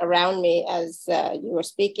shifting around me as you were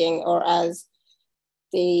speaking, or as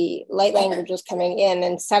the light language was coming in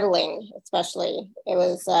and settling, especially. It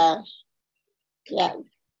was, yeah.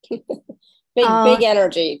 Big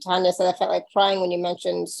energy. Tanya said, I felt like crying when you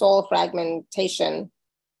mentioned soul fragmentation.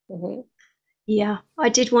 Mm-hmm. Yeah, I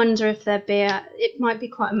did wonder if there'd be it might be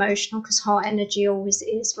quite emotional, because heart energy always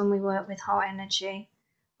is when we work with heart energy.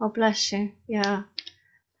 Oh, bless you. Yeah.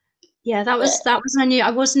 Yeah, that was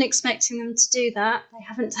I wasn't expecting them to do that. They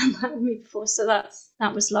haven't done that with me before, so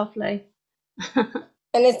that was lovely.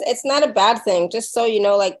 And it's not a bad thing, just so you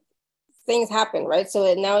know, like, things happen, right?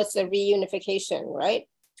 So now it's a reunification, right?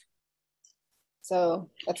 So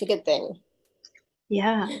that's a good thing.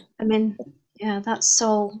 Yeah, I mean, yeah, that's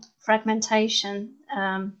soul fragmentation.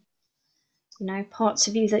 You know, parts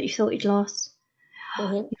of you that you thought you'd lost.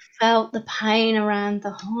 Mm-hmm. You felt the pain around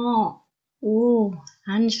the heart. Ooh,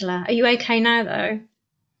 Angela, are you okay now though?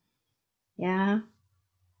 Yeah.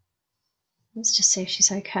 Let's just see if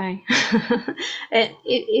she's okay.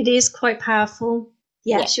 It is quite powerful.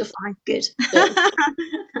 Yes, yeah. You're fine. Good. Yeah.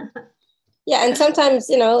 Yeah, and sometimes,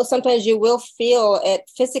 sometimes you will feel it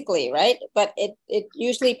physically, right? But it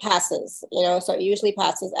usually passes, so it usually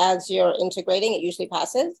passes as you're integrating, it usually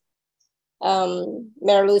passes.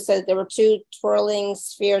 Mary Lou says there were 2 twirling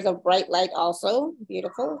spheres of bright light also.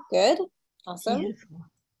 Beautiful, good, awesome. Beautiful.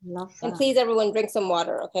 Love that. And please, everyone, drink some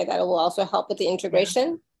water, okay? That will also help with the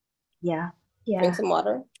integration. Yeah. Drink some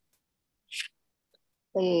water.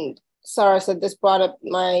 And Sarah said, this brought up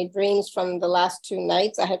my dreams from the last 2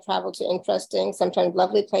 nights. I had traveled to interesting, sometimes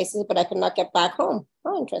lovely places, but I could not get back home.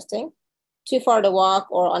 Oh, interesting. Too far to walk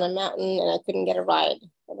or on a mountain, and I couldn't get a ride.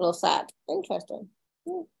 A little sad. Interesting.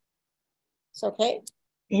 It's okay.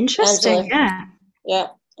 Interesting, Angela, yeah. Yeah.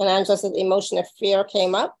 And Angela said the emotion of fear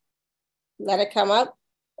came up. Let it come up.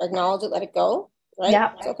 Acknowledge it. Let it go. Right?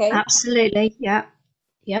 Yeah. It's okay. Absolutely. Yeah.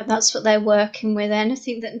 Yeah, that's what they're working with.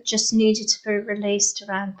 Anything that just needed to be released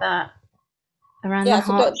around that, around the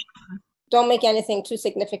heart. Don't make anything too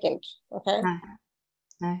significant, okay?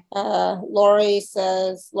 No. Lori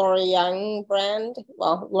says, Lori Young brand.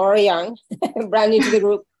 Well, Lori Young, brand new to the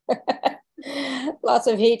group. Lots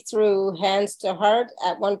of heat through hands to heart.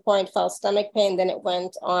 At one point felt stomach pain, then it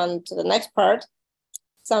went on to the next part.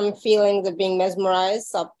 Some feelings of being mesmerized,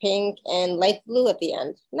 saw pink and light blue at the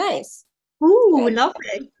end. Nice. Ooh,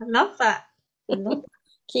 lovely. I love that. I love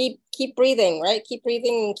that. Keep breathing, right? Keep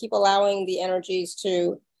breathing and keep allowing the energies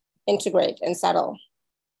to integrate and settle.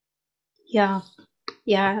 Yeah.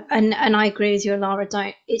 Yeah. And I agree with you, Laura.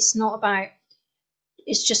 It's not about,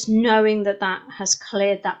 it's just knowing that has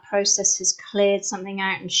cleared, that process has cleared something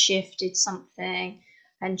out and shifted something.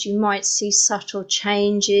 And you might see subtle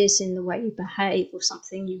changes in the way you behave or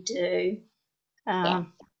something you do.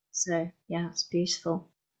 So, yeah, it's beautiful.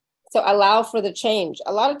 So allow for the change.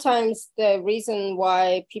 A lot of times the reason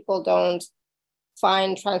why people don't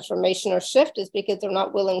find transformation or shift is because they're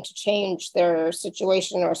not willing to change their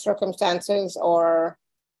situation or circumstances, or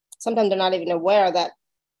sometimes they're not even aware that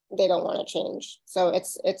they don't want to change. So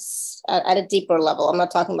it's at a deeper level. I'm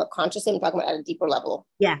not talking about consciously, I'm talking about at a deeper level.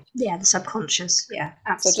 Yeah, the subconscious. Yeah,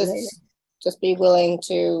 So absolutely. just be willing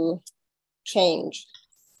to change,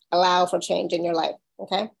 allow for change in your life.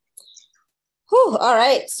 Okay. Whew, all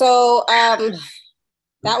right. So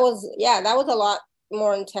that was a lot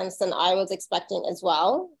more intense than I was expecting as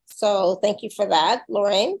well. So thank you for that,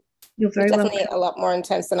 Lorraine. You're It was very definitely welcome. a lot more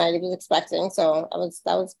intense than I was expecting. So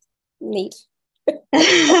that was neat.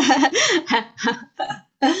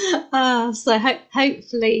 So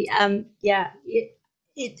hopefully, yeah,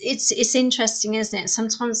 it's interesting, isn't it?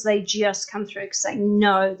 Sometimes they just come through because they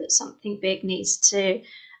know that something big needs to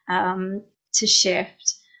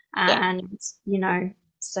shift, Yeah. and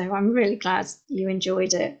so I'm really glad you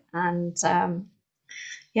enjoyed it, and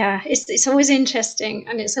yeah, it's always interesting,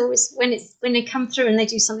 and it's always when they come through and they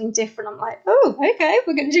do something different. I'm like, oh, okay,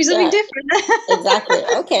 we're going to do something Yeah, different. exactly.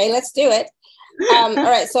 Okay, let's do it. All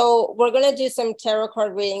right, so we're gonna do some tarot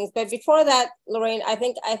card readings, but before that, Lorraine, I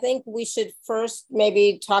think we should first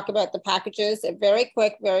maybe talk about the packages. A very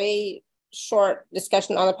quick, very short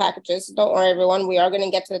discussion on the packages. Don't worry, everyone. We are going to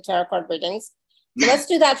get to the tarot card readings. So let's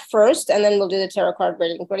do that first, and then we'll do the tarot card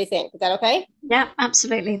readings. What do you think? Is that okay? Yeah,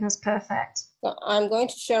 absolutely. That's perfect. So I'm going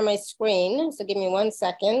to share my screen. So give me 1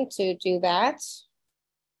 second to do that.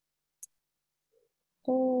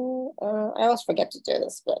 I always forget to do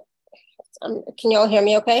this, but can you all hear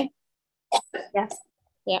me okay? Yes.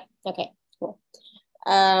 Yeah, okay, cool.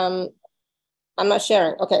 I'm not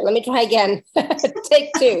sharing. Okay, let me try again.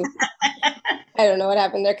 Take two. I don't know what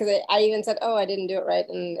happened there because I even said, oh, I didn't do it right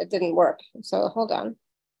and it didn't work. So hold on.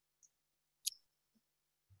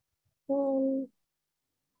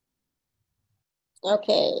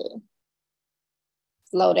 Okay,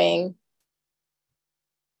 it's loading.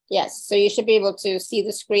 Yes, so you should be able to see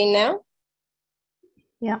the screen now.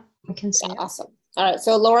 Yeah, I can see Yeah, it. awesome. All right,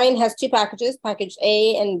 so Lorraine has two packages, package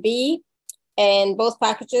A and B. And both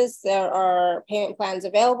packages, there are payment plans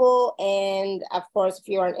available. And of course, if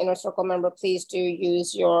you are an Inner Circle member, please do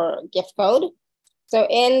use your gift code. So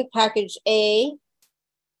in package A,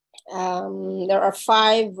 there are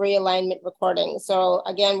 5 realignment recordings. So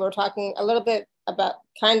again, we're talking a little bit about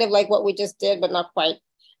kind of like what we just did, but not quite.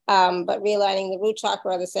 But realigning the root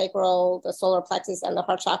chakra, the sacral, the solar plexus, and the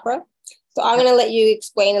heart chakra. So I'm going to let you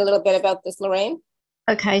explain a little bit about this, Lorraine.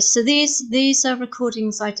 Okay, so these are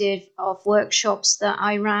recordings I did of workshops that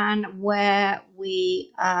I ran where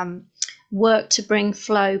we worked to bring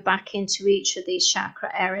flow back into each of these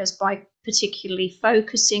chakra areas by particularly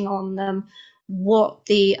focusing on them, what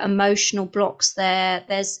the emotional blocks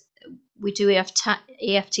we do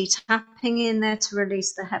EFT tapping in there to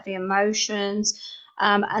release the heavy emotions.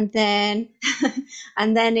 And then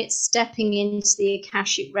and then it's stepping into the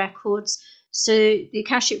Akashic records. So the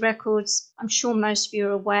Akashic records, I'm sure most of you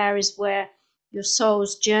are aware, is where your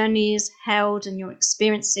soul's journey is held and your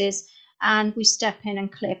experiences, and we step in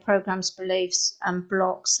and clear programs, beliefs, and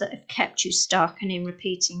blocks that have kept you stuck and in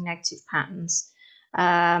repeating negative patterns.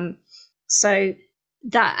 So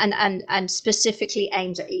that and specifically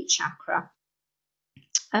aimed at each chakra.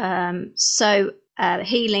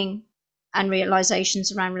 Healing and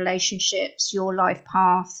realizations around relationships, your life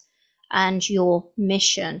path, and your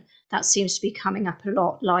mission. That seems to be coming up a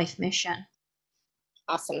lot, life mission.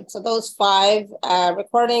 Awesome. So those 5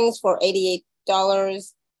 recordings for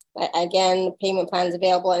 $88. Again, payment plans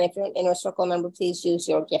available. And if you're an Inner Circle member, please use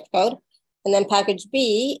your gift code. And then package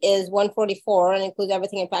B is $144 and includes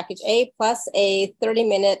everything in package A plus a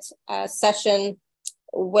 30-minute session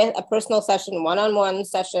with a personal session, one-on-one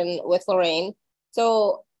session with Lorraine.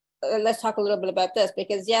 So let's talk a little bit about this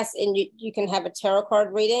because yes, you can have a tarot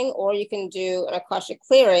card reading or you can do an Akashic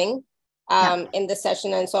clearing in the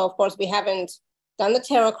session. And so of course we haven't done the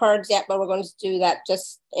tarot cards yet, but we're going to do that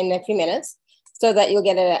just in a few minutes so that you'll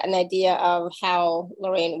get an idea of how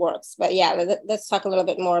Lorraine works. But yeah, let's talk a little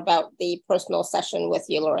bit more about the personal session with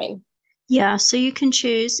you, Lorraine. Yeah, so you can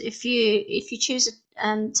choose if you choose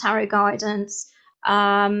tarot guidance.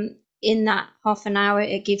 In that half an hour,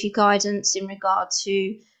 it gives you guidance in regard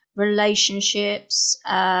to relationships,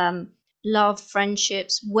 love,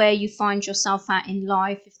 friendships, where you find yourself at in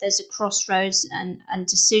life, if there's a crossroads and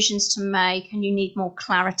decisions to make, and you need more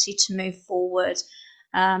clarity to move forward.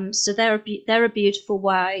 So they're a beautiful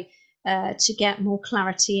way to get more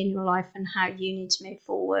clarity in your life and how you need to move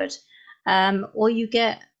forward. Or you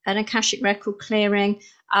get an Akashic record clearing.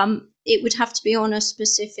 It would have to be on a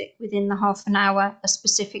specific, within the half an hour, a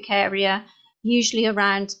specific area, usually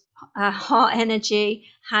around heart energy,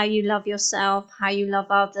 how you love yourself, how you love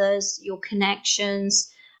others, your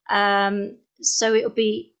connections. So it'll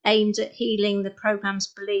be aimed at healing the program's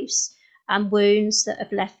beliefs and wounds that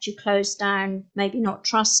have left you closed down, maybe not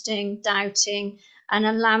trusting, doubting, and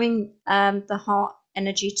allowing the heart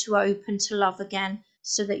energy to open to love again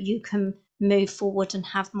so that you can move forward and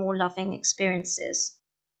have more loving experiences.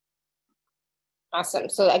 Awesome.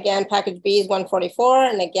 So again, package B is 144,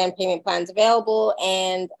 and again, payment plans available.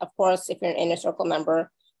 And of course, if you're an Inner Circle member,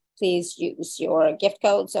 please use your gift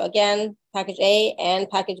code. So again, package A and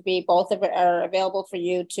package B, both of it are available for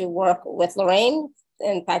you to work with Lorraine.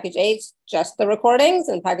 And package A is just the recordings,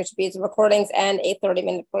 and package B is the recordings and a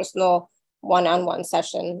 30-minute personal one-on-one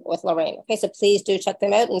session with Lorraine. Okay, so please do check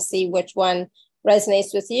them out and see which one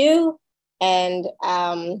resonates with you, and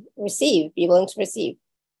be willing to receive.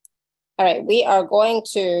 All right, we are going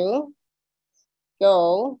to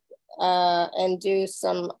go and do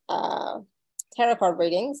some tarot card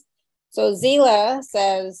readings. So Zila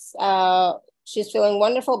says she's feeling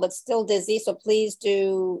wonderful, but still dizzy. So please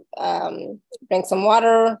do drink some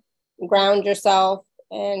water, ground yourself,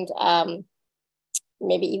 and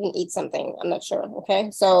maybe even eat something. I'm not sure. Okay.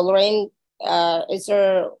 So Lorraine, is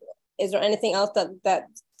there anything else that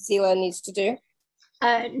Zila needs to do?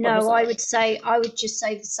 No, I would just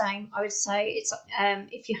say the same. I would say it's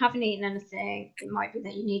if you haven't eaten anything, it might be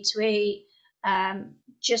that you need to eat. And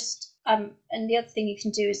the other thing you can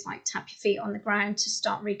do is like tap your feet on the ground to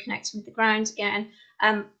start reconnecting with the ground again,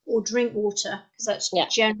 or drink water, because that's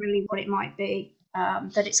generally what it might be.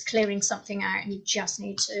 That it's clearing something out, and you just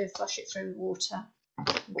need to flush it through with water.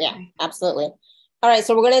 Okay. Yeah, absolutely. All right,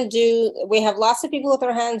 so we have lots of people with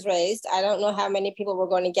their hands raised. I don't know how many people we're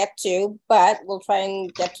going to get to, but we'll try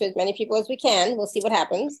and get to as many people as we can. We'll see what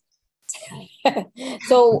happens.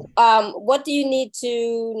 So what do you need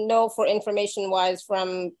to know for information-wise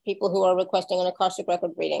from people who are requesting an Akashic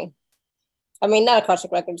Record reading? I mean, not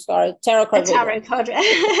Akashic Record, sorry, tarot card reading. A tarot card,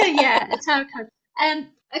 yeah, a tarot card.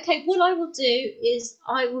 Okay, what I will do is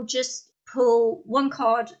I will just pull one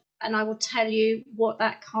card and I will tell you what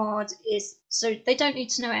that card is. So they don't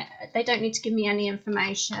need to know it. They don't need to give me any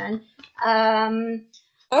information. Okay.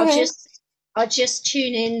 I'll just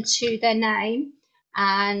tune into their name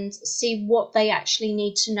and see what they actually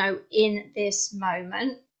need to know in this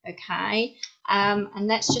moment. Okay. And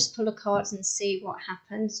let's just pull a card and see what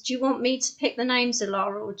happens. Do you want me to pick the names,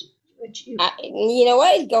 Alara, or would you? You know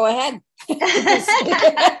what? Go ahead.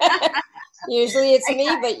 Usually it's me,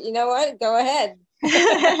 but you know what? Go ahead.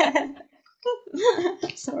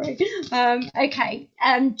 Sorry. Okay.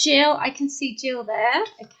 Jill, I can see Jill there.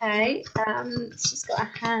 Okay. She's got a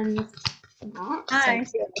hand up. Hi.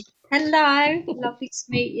 So, hello. Lovely to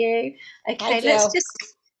meet you. Okay. Hi, let's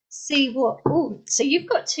just see what. Oh, so you've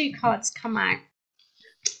got two cards come out.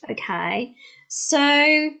 Okay.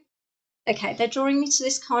 So, okay, they're drawing me to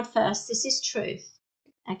this card first. This is truth.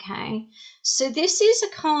 Okay. So this is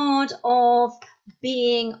a card of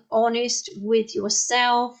being honest with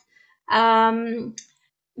yourself.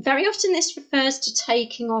 Very often this refers to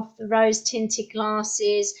taking off the rose-tinted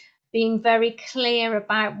glasses, being very clear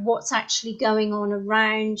about what's actually going on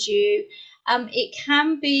around you. It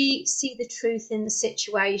can be see the truth in the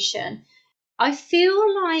situation. I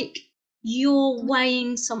feel like you're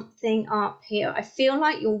weighing something up here. I feel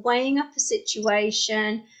like you're weighing up a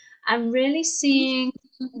situation and really seeing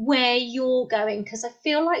where you're going, because I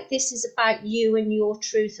feel like this is about you and your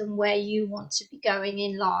truth and where you want to be going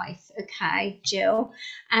in life. Okay, Jill.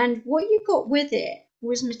 And what you got with it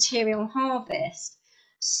was material harvest.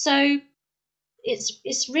 So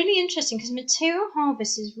it's really interesting, because material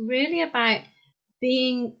harvest is really about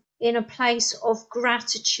being in a place of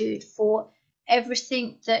gratitude for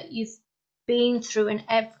everything that you've been through and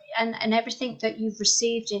everything that you've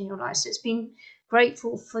received in your life. So it's being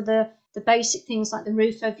grateful for the basic things like the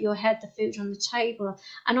roof over your head, the food on the table.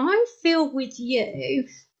 And I feel with you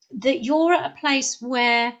that you're at a place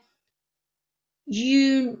where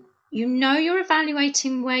you know you're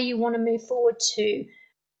evaluating where you want to move forward to,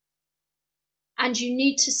 and you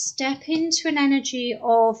need to step into an energy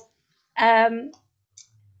of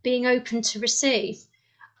being open to receive.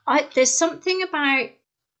 There's something about,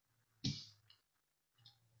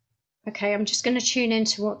 okay, I'm just going to tune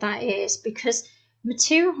into what that is, because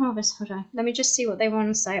material harvest, hold on, let me just see what they want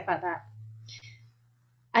to say about that.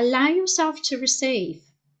 Allow yourself to receive.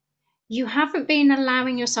 You haven't been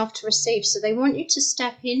allowing yourself to receive, so they want you to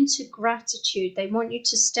step into gratitude. They want you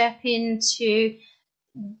to step into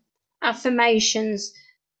affirmations,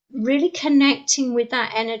 really connecting with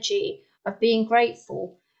that energy of being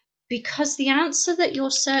grateful, because the answer that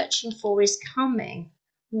you're searching for is coming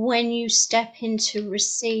when you step into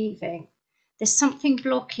receiving. There's something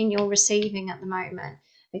blocking your receiving at the moment,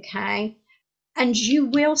 okay? And you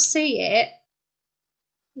will see it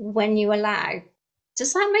when you allow.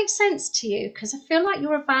 Does that make sense to you? Because I feel like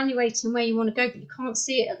you're evaluating where you want to go, but you can't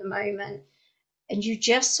see it at the moment. And you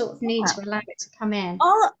just sort of need to allow it to come in.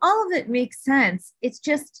 All of it makes sense. It's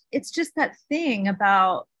just that thing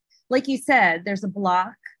about, like you said, there's a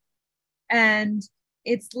block, and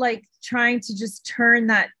it's like trying to just turn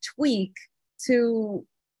that tweak to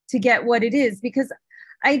get what it is. Because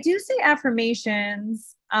I do say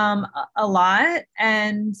affirmations a lot,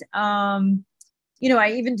 and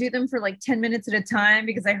I even do them for like 10 minutes at a time,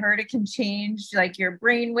 because I heard it can change like your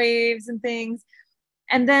brain waves and things.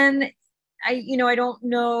 And then I don't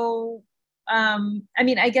know. I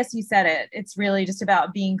mean, I guess you said it. It's really just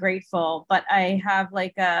about being grateful, but I have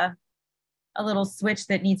like a little switch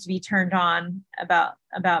that needs to be turned on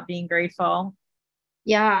about being grateful.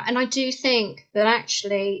 Yeah, and I do think that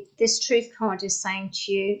actually this truth card is saying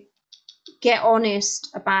to you, get honest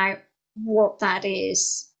about what that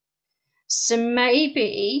is. So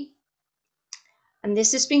maybe, and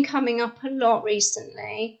this has been coming up a lot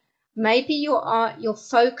recently, maybe you're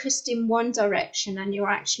focused in one direction and you're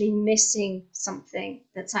actually missing something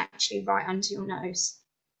that's actually right under your nose.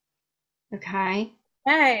 Okay.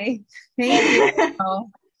 Hey, thank you.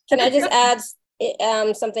 Can I just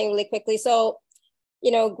add something really quickly? So,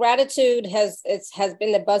 gratitude has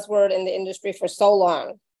been the buzzword in the industry for so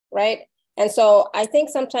long, right? And so I think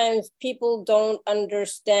sometimes people don't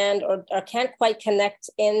understand or can't quite connect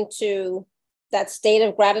into that state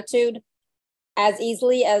of gratitude as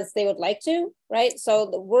easily as they would like to, right? So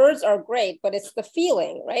the words are great, but it's the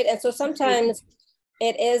feeling, right? And so sometimes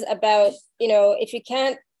it is about, if you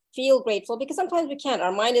can't feel grateful, because sometimes we can't,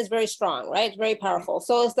 our mind is very strong, right? It's very powerful.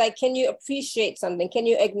 So it's like, can you appreciate something? Can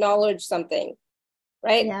you acknowledge something,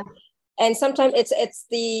 right? Yeah. And sometimes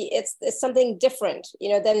it's something different,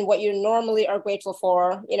 than what you normally are grateful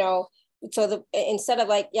for, So instead of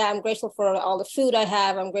like, yeah, I'm grateful for all the food I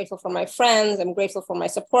have, I'm grateful for my friends, I'm grateful for my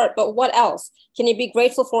support, but what else can you be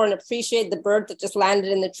grateful for and appreciate the bird that just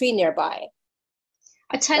landed in the tree nearby?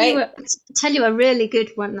 I tell you a really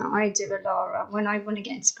good one that I do, Laura, when I want to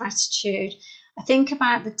get into gratitude. I think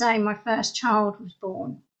about the day my first child was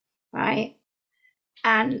born, right?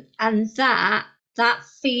 And that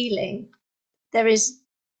feeling,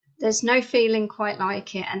 there's no feeling quite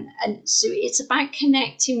like it. And so it's about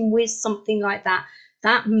connecting with something like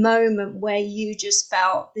that moment where you just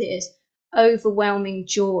felt this overwhelming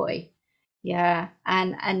joy. Yeah.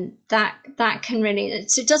 And that can really,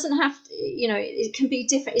 so it doesn't have to, it can be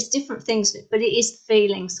different. It's different things, but it is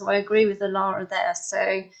feeling. So I agree with the Laura there.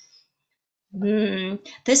 So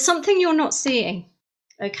there's something you're not seeing.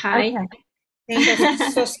 Okay.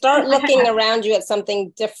 So start looking around you at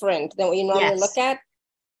something different than what you normally look at,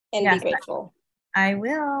 and be grateful. I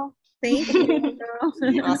will. Thank you.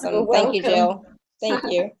 Awesome. Thank you, Jill. Thank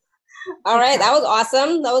you. All right. That was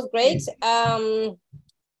awesome. That was great.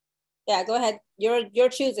 Yeah, go ahead. You're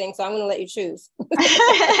choosing, so I'm going to let you choose.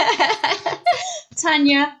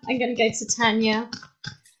 Tanya. I'm going to go to Tanya.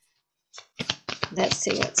 Let's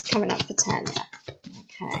see what's coming up for Tanya.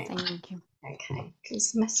 Okay. Thank you. Okay.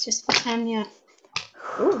 These messages for Tanya.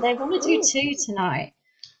 Oh, they want to do 2 tonight.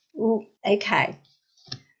 Oh, okay.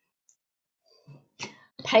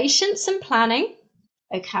 Patience and planning.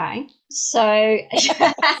 Okay. So you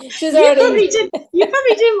probably didn't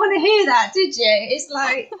want to hear that, did you? It's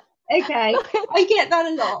like, okay, I get that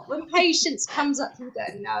a lot. When patience comes up, you go,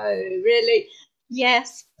 no, really?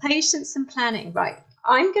 Yes, patience and planning. Right.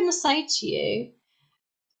 I'm going to say to you,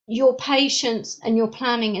 your patience and your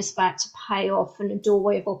planning is about to pay off, and a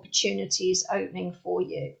doorway of opportunity is opening for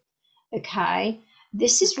you. Okay.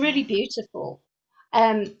 This is really beautiful.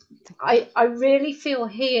 I really feel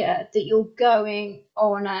here that you're going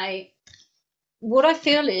on what I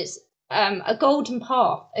feel is a golden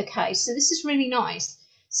path. Okay, so this is really nice.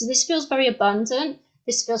 So this feels very abundant.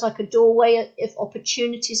 This feels like a doorway of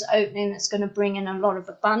opportunities opening that's going to bring in a lot of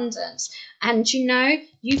abundance. And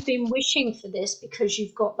you've been wishing for this because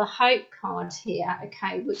you've got the hope card here,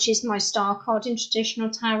 okay, which is my star card in traditional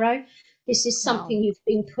tarot. This is something you've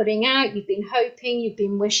been putting out, you've been hoping, you've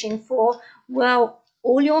been wishing for. Well,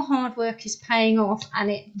 all your hard work is paying off, and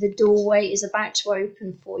the doorway is about to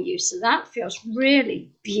open for you. So that feels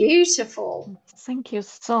really beautiful. Thank you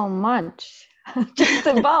so much. Just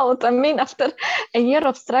about, after a year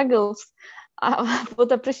of struggles, I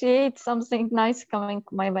would appreciate something nice coming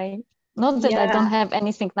my way. Not that I don't have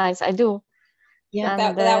anything nice, I do. Yeah,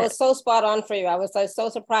 that was so spot on for you. I was so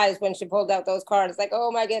surprised when she pulled out those cards. Like,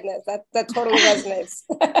 oh my goodness, that totally resonates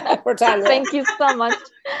for Tanya. Thank you so much.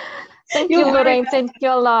 Thank you, Lorraine. Thank you,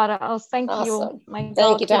 Laura. Oh, thank you.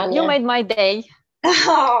 Thank you, Tanya. You made my day.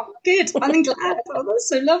 Oh, good. I'm glad. Oh, that's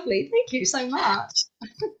so lovely. Thank you so much.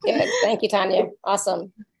 Good. Thank you, Tanya.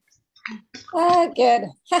 Awesome. Good.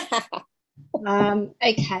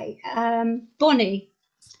 Okay. Bonnie.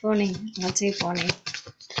 I'll do Bonnie.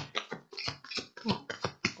 Oh,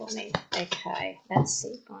 Bonnie. Okay. Let's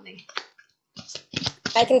see, Bonnie.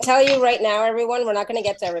 I can tell you right now, everyone, we're not going to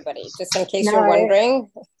get to everybody, just in case you're No.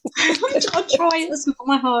 wondering. I'll try. It's not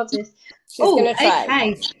my hardest. She's going to try.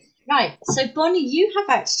 Okay. Right. So, Bonnie, you have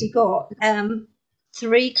actually got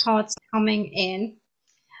 3 cards coming in.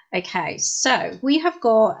 Okay. So we have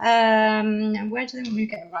got where do we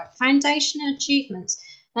get it right? Foundation and achievements.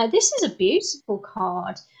 Now, this is a beautiful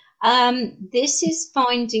card. This is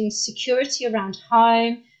finding security around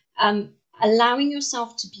home, allowing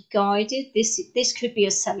yourself to be guided. This could be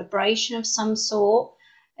a celebration of some sort.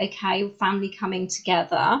 Okay, family coming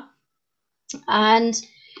together. And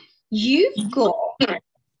you've got.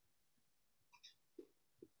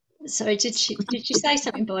 Sorry, did you say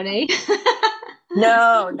something, Bonnie?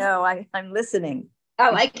 No, I'm listening.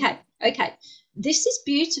 Oh, okay. This is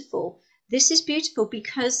beautiful. This is beautiful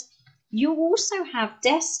because you also have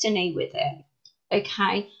destiny with it.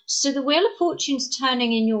 Okay, so the Wheel of Fortune's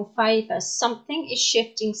turning in your favor. Something is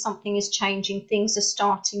shifting, something is changing, things are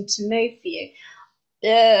starting to move for you.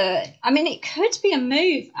 I mean, it could be a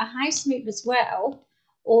move, a house move as well,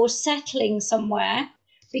 or settling somewhere,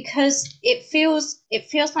 because it feels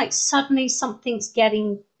like suddenly something's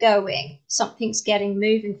getting going, something's getting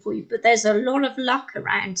moving for you. But there's a lot of luck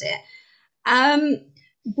around it.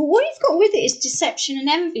 But what you've got with it is deception and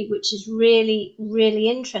envy, which is really, really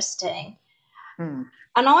interesting. And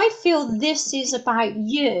I feel this is about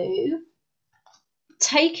you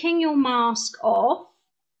taking your mask off,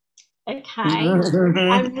 okay,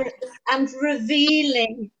 and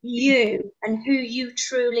revealing you and who you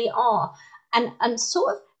truly are. And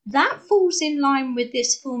sort of that falls in line with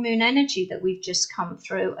this full moon energy that we've just come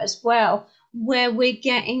through as well, where we're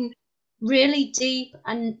getting really deep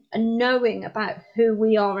and knowing about who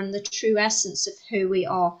we are and the true essence of who we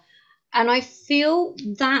are. And I feel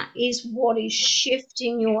that is what is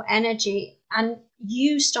shifting your energy and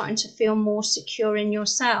you starting to feel more secure in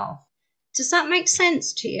yourself. Does that make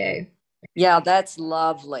sense to you? Yeah, that's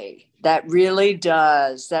lovely. That really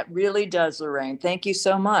does. That really does, Lorraine. Thank you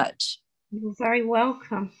so much. You're very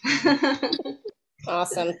welcome.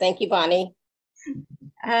 Awesome. Thank you, Bonnie.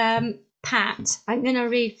 Pat. I'm going to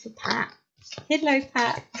read for Pat. Hello,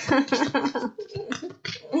 Pat.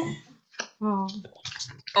 Oh.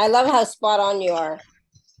 I love how spot on you are.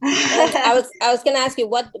 And I was going to ask you,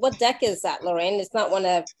 what deck is that, Lorraine? It's not one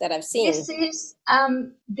that I've seen. This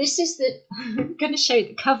is the. I'm going to show you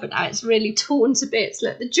the cover now. It's really torn to bits.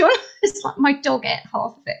 Look, the John. It's like my dog ate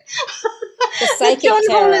half of it. The Psychic John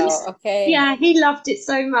Tarot. Holland's, okay. Yeah, he loved it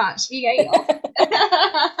so much. He ate off.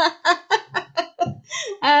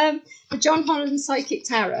 The John Holland Psychic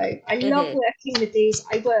Tarot. I love working with these.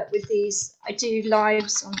 I work with these. I do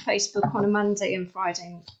lives on Facebook on a Monday and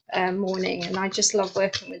Friday morning, and I just love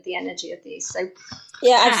working with the energy of these. So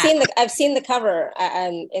yeah, I've seen the cover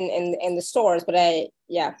in the stores, but I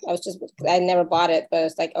never bought it, but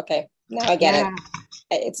it's like, okay, now I get it.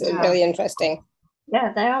 It's really interesting.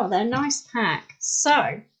 Yeah, they are. They're a nice pack.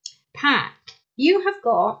 So, Pat, you have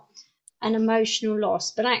got an emotional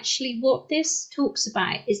loss, but actually what this talks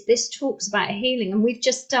about healing, and we've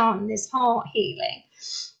just done this heart healing,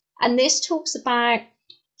 and this talks about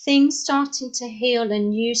things starting to heal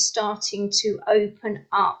and you starting to open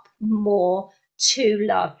up more to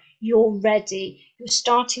love. You're ready. You're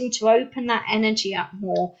starting to open that energy up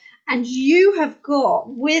more, and you have got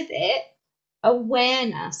with it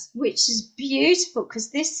awareness, which is beautiful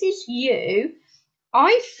because this is you.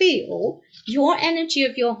 I feel your energy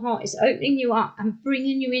of your heart is opening you up and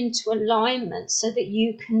bringing you into alignment so that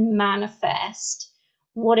you can manifest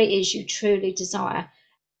what it is you truly desire.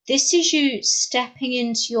 This is you stepping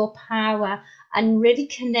into your power and really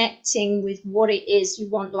connecting with what it is you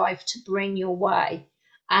want life to bring your way.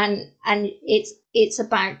 And it's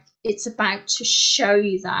about to show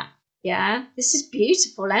you that. Yeah, this is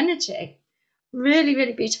beautiful energy. Really,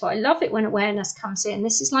 really beautiful. I love it when awareness comes in.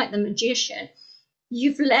 This is like the magician.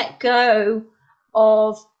 You've let go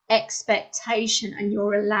of expectation and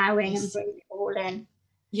you're allowing and bringing it all in.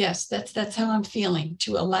 Yes, that's how I'm feeling,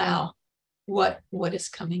 to allow what is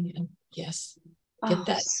coming in. Yes.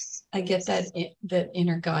 I get that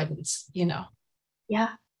inner guidance,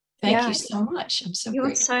 Yeah. Thank you so much. I'm so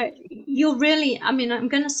grateful. You're really, I mean, I'm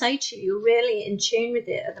going to say to you, you're really in tune with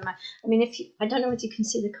it at the moment. I mean, I don't know if you can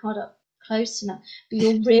see the card up close enough, but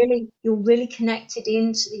you're really connected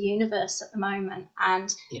into the universe at the moment,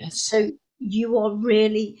 and yes. So you're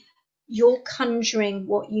conjuring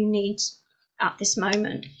what you need at this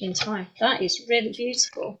moment in time. That is really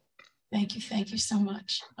beautiful. Thank you so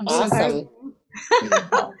much. I'm Awesome. so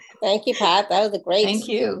Thank you, Pat. That was a great, thank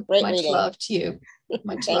you. Great Much reading. love to you.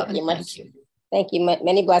 Much love and thank you. Thank you.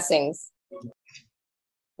 Many blessings.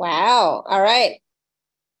 Wow. All right.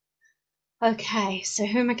 Okay, so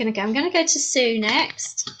who am I going to go? I'm going to go to Sue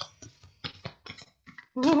next.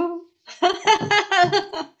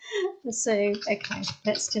 So, okay,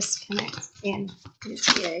 let's just connect in with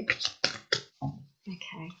you.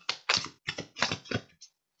 Okay.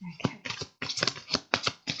 Okay.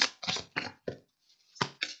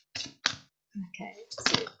 Okay.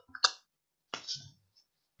 So,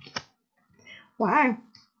 wow.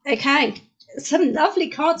 Okay. Some lovely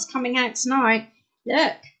cards coming out tonight.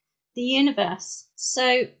 Look, the universe.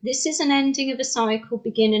 So this is an ending of a cycle,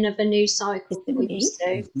 beginning of a new cycle for you,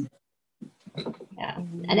 Sue. Yeah,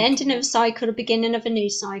 an ending of a cycle, a beginning of a new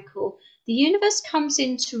cycle. The universe comes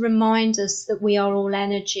in to remind us that we are all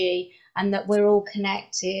energy and that we're all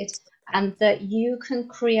connected and that you can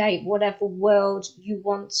create whatever world you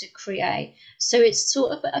want to create. So it's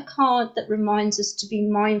sort of a card that reminds us to be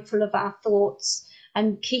mindful of our thoughts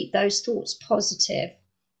and keep those thoughts positive.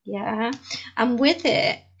 Yeah, and with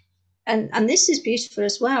it, and this is beautiful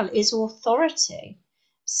as well, is authority.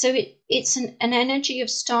 So it's an energy of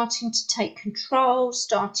starting to take control,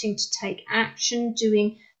 starting to take action,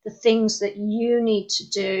 doing the things that you need to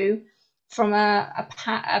do from a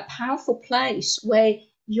powerful place where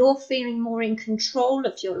you're feeling more in control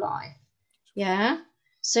of your life. Yeah.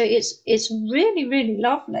 So it's really, really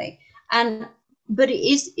lovely. But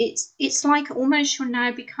it's like almost you're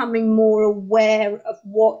now becoming more aware of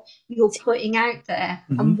what you're putting out there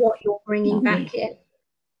and what you're bringing back in.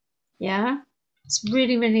 Yeah. It's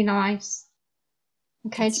really, really nice.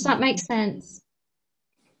 Okay, does that make sense?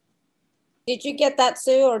 Did you get that,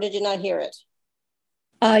 Sue, or did you not hear it?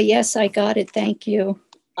 Yes, I got it. Thank you.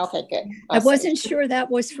 Okay, good. Awesome. I wasn't sure that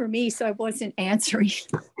was for me, so I wasn't answering.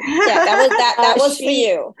 Yeah, that was for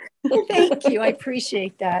you. Thank you. I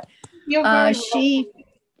appreciate that. You're very welcome.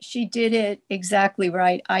 She did it exactly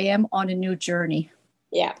right. I am on a new journey.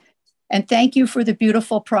 Yeah. And thank you for the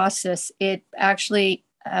beautiful process. It actually,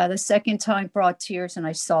 the second time brought tears and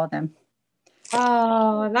I saw them.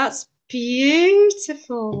 Oh, that's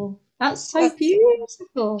beautiful. That's so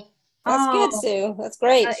beautiful. That's good, Sue. That's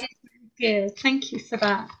great. That is good. Thank you for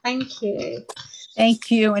that. Thank you.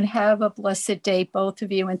 Thank you, and have a blessed day, both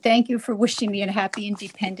of you. And thank you for wishing me a happy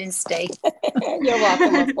Independence Day. You're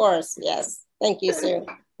welcome, of course. Yes. Thank you, Sue.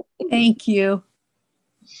 Thank you.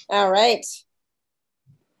 All right.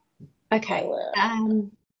 Okay.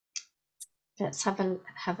 Let's have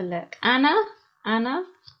a look. Anna. I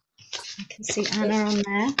can see Anna on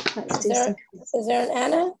there. Let's do some. Is there an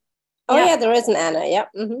Anna? Oh, yeah, there is an Anna. Yep.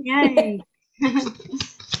 Yay.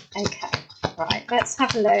 Okay. Right. Let's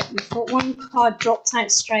have a look. We've got one card dropped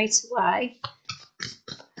out straight away.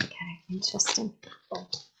 Okay. Interesting.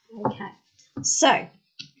 Okay. So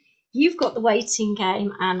you've got the waiting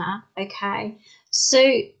game, Anna. Okay.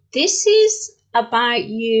 So this is about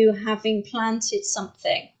you having planted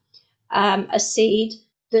something, a seed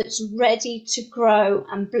that's ready to grow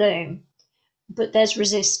and bloom, but there's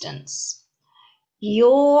resistance.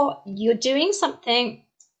 You're doing something.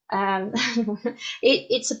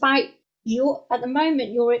 It's about at the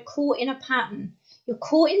moment you're caught in a pattern. You're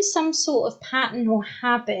caught in some sort of pattern or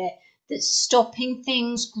habit that's stopping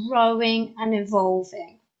things growing and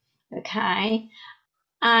evolving. Okay,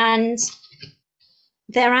 and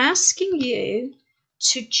they're asking you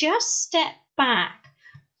to just step back.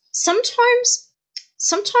 Sometimes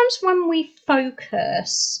when we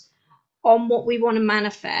focus on what we want to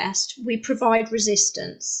manifest, we provide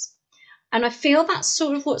resistance. And I feel that's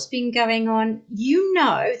sort of what's been going on. You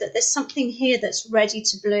know that there's something here that's ready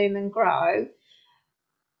to bloom and grow,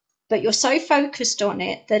 but you're so focused on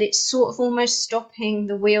it that it's sort of almost stopping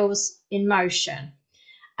the wheels in motion.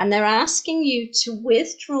 And they're asking you to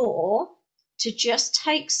withdraw, to just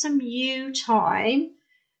take some you time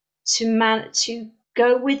to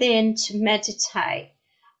go within, to meditate.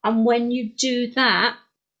 And when you do that,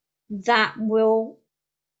 that will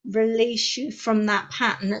release you from that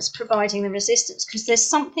pattern that's providing the resistance, because there's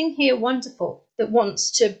something here wonderful that wants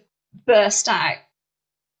to burst out.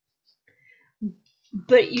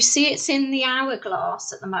 But you see it's in the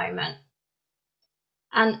hourglass at the moment.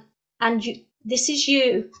 And this is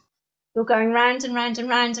you. You're going round and round and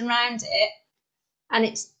round and round it, and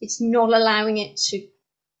it's not allowing it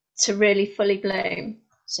to really fully bloom.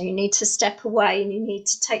 So you need to step away and you need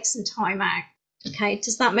to take some time out. Okay,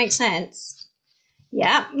 does that make sense?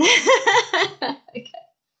 Yeah.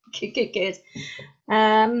 Okay. Good.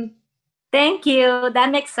 Thank you.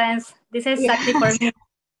 That makes sense. This is exactly for me.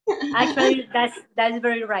 Actually, that's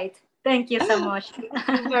very right. Thank you so much.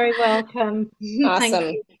 You're very welcome. Awesome.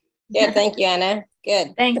 Thank you. Good. Thank you, Anna.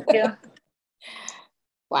 Good. Thank you.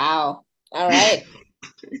 Wow. All right.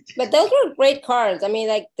 But those were great cards. I mean,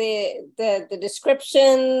 like the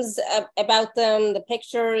descriptions about them, the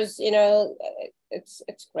pictures, you know, it's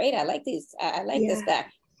great. I like these. I like this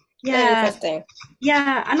deck. Very interesting.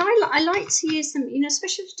 Yeah, and I like to use them, you know,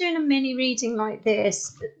 especially if you're doing a mini reading like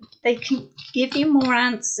this. They can give you more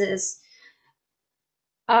answers.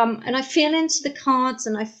 And I feel into the cards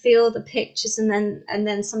and I feel the pictures, and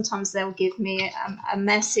then sometimes they'll give me a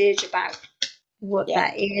message about what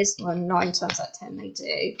that is. Well, 9 times out of 10 they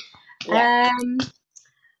do. Yeah.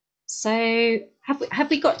 So have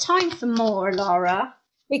we got time for more, Laura?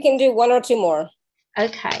 We can do 1 or 2 more.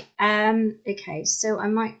 Okay. Okay. So I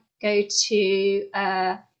might go to.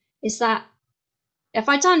 Is that? Have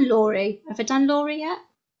I done Laurie? Have I done Laurie yet?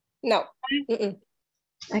 No. Mm-mm.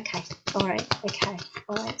 Okay. All right. Okay.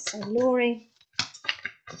 All right. So Laurie.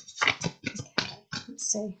 Okay.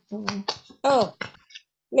 Let's see. Laurie. Oh,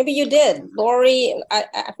 maybe you did, Lori.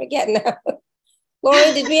 I forget now.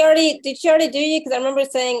 Lori, did she already do you? Because I remember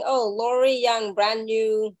saying, "Oh, Lori Young, brand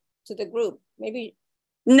new to the group." Maybe.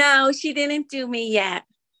 No, she didn't do me yet.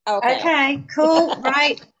 Okay, cool.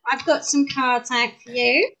 Right. I've got some cards out for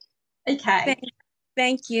you. Okay.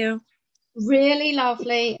 Thank you. Really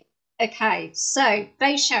lovely. Okay, so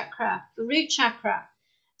base chakra, root chakra.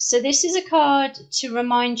 So this is a card to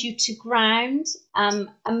remind you to ground, and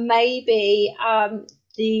maybe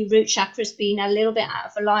the root chakra has been a little bit out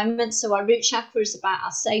of alignment. So our root chakra is about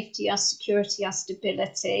our safety, our security, our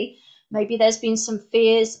stability. Maybe there's been some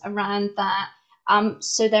fears around that.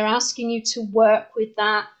 So they're asking you to work with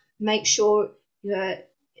that. Make sure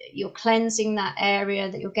you're cleansing that area,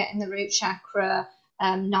 that you're getting the root chakra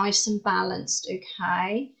nice and balanced,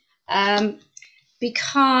 okay?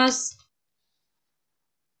 Because,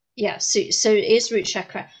 so it is root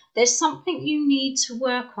chakra. There's something you need to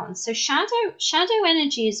work on. So shadow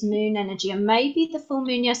energy is moon energy, and maybe the full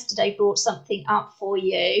moon yesterday brought something up for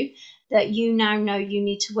you that you now know you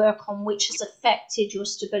need to work on, which has affected your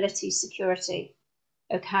stability, security.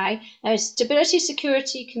 Okay, now stability,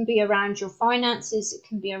 security can be around your finances, it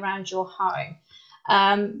can be around your home,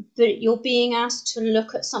 but you're being asked to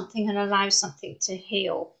look at something and allow something to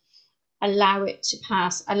heal, allow it to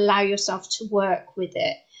pass, allow yourself to work with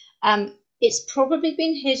it. It's probably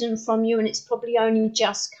been hidden from you and it's probably only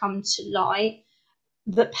just come to light,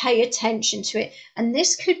 but pay attention to it. And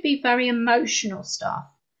this could be very emotional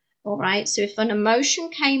stuff. All right, so if an emotion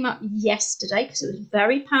came up yesterday, because it was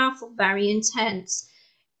very powerful, very intense,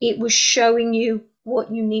 it was showing you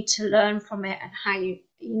what you need to learn from it and how you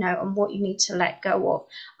know, and what you need to let go of.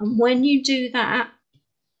 And when you do that,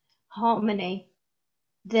 harmony,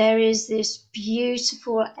 there is this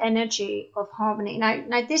beautiful energy of harmony.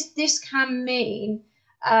 Now this can mean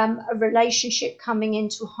a relationship coming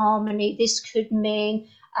into harmony. This could mean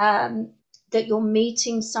that you're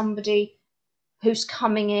meeting somebody who's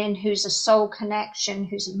coming in, who's a soul connection,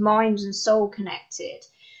 who's mind and soul connected.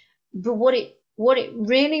 But what it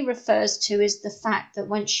really refers to is the fact that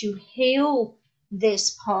once you heal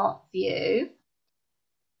this part of you,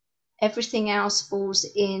 everything else falls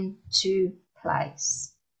into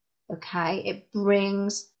place. Okay, it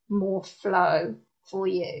brings more flow for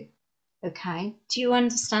you. Okay, do you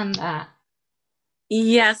understand that?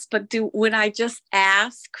 Yes, but would I just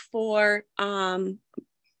ask for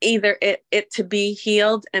either it to be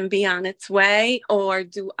healed and be on its way, or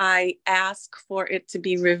do I ask for it to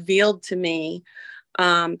be revealed to me?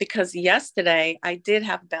 Because yesterday I did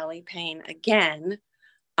have belly pain again,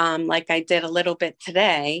 like I did a little bit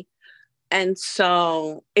today. And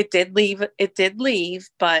so it did leave,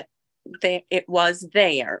 but it was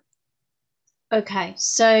there. Okay.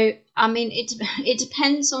 So, I mean, it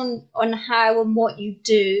depends on how and what you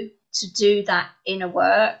do to do that inner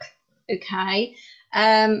work. Okay.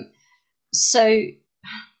 So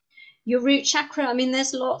your root chakra, I mean,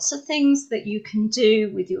 there's lots of things that you can do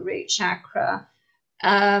with your root chakra.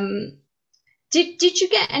 Did you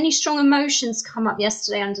get any strong emotions come up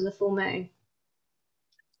yesterday under the full moon?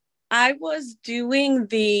 I was doing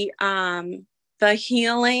the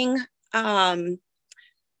healing, the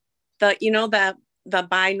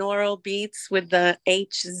binaural beats with the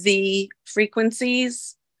HZ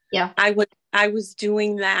frequencies. Yeah. I was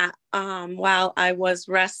doing that while I was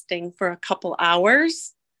resting for a couple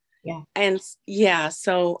hours. Yeah. And yeah,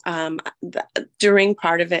 so during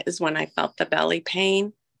part of it is when I felt the belly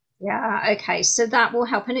pain. Yeah, okay, so that will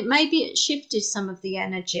help. And it maybe it shifted some of the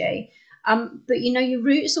energy. But you know, your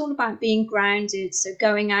root is all about being grounded, so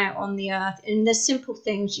going out on the earth, and there's simple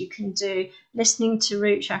things you can do, listening to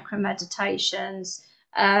root chakra meditations,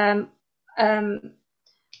 but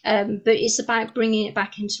it's about bringing it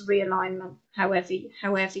back into realignment, however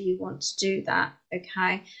you want to do that.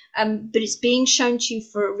 Okay, but it's being shown to you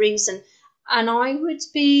for a reason, and I would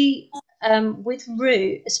be with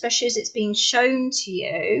root, especially as it's being shown to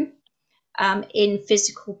you in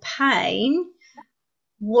physical pain.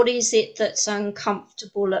 What is it that's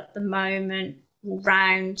uncomfortable at the moment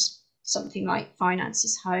around something like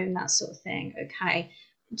finances, home, that sort of thing? Okay,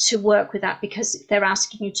 to work with that, because they're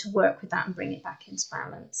asking you to work with that and bring it back into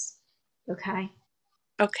balance. Okay.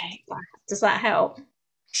 Okay. Does that help?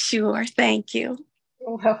 Sure. Thank you.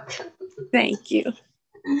 You're welcome. Thank you.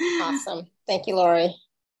 Awesome. Thank you, Lori.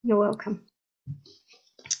 You're welcome.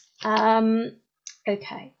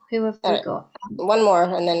 Okay. Who have we got? One more,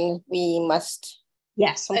 and then we must.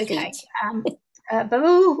 Yes. complete. Okay.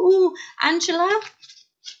 Angela.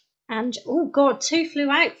 And oh God, 2 flew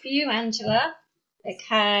out for you, Angela.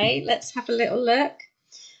 Okay, let's have a little look.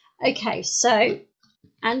 Okay, so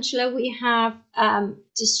Angela, we have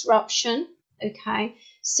disruption. Okay,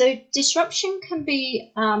 so disruption can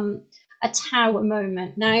be a tower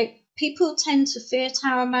moment. Now, people tend to fear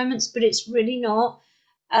tower moments, but it's really not.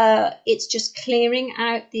 It's just clearing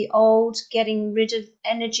out the old, getting rid of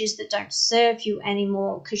energies that don't serve you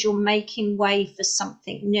anymore, because you're making way for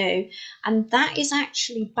something new. And that is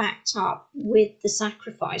actually backed up with the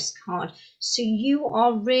sacrifice card. So you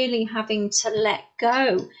are really having to let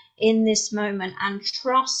go in this moment and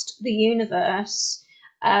trust the universe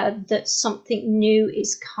that something new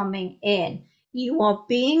is coming in. You are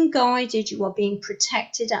being guided, you are being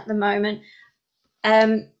protected at the moment.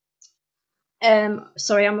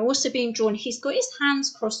 Sorry, I'm also being drawn. He's got his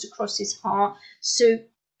hands crossed across his heart. So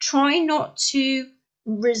try not to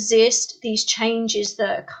resist these changes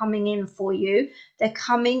that are coming in for you. They're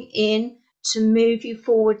coming in to move you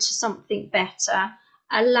forward to something better.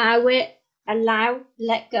 Allow it,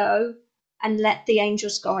 let go, and let the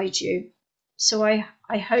angels guide you. So I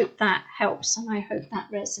hope that helps, and I hope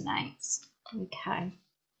that resonates. Okay.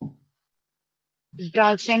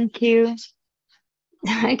 God, thank you.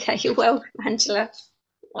 Okay, you're welcome, Angela.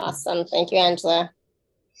 Awesome. Thank you, Angela.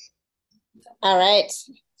 All right.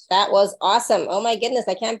 That was awesome. Oh my goodness.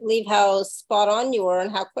 I can't believe how spot on you were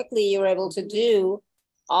and how quickly you were able to do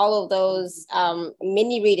all of those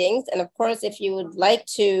mini readings. And of course, if you would like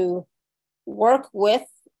to work with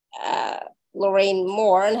Lorraine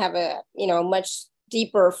more and have a much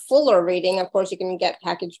deeper, fuller reading, of course, you can get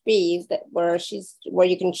package B, where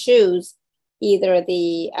you can choose either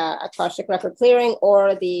the Akashic record clearing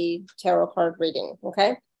or the tarot card reading,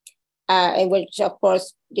 okay? In which, of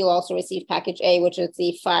course, you'll also receive package A, which is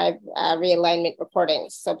the 5 realignment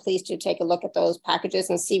recordings. So please do take a look at those packages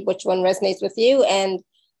and see which one resonates with you and,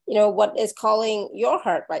 what is calling your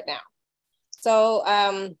heart right now. So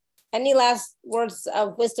any last words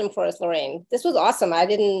of wisdom for us, Lorraine? This was awesome. I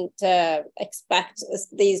didn't expect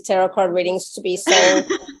these tarot card readings to be so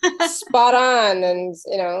spot on and,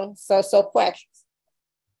 so quick.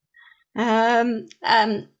 So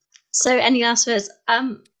any last words?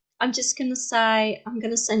 I'm just going to say, I'm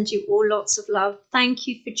going to send you all lots of love. Thank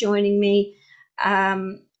you for joining me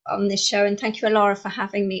on this show. And thank you, Alara, for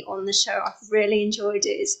having me on the show. I've really enjoyed it.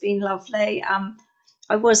 It's been lovely.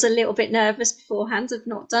 I was a little bit nervous beforehand. I've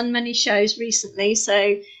not done many shows recently,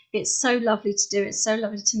 so it's so lovely to do it. It's so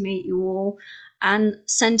lovely to meet you all, and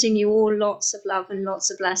sending you all lots of love and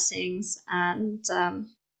lots of blessings, and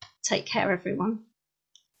take care, everyone.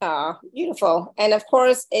 Oh, beautiful. And of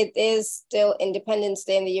course, it is still Independence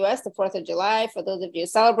Day in the US, the 4th of July. For those of you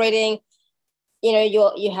celebrating,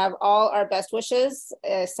 you have all our best wishes.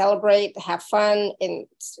 Celebrate, have fun, and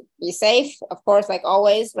be safe, of course, like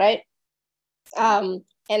always, right?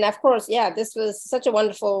 And of course, this was such a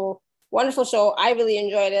wonderful show. I really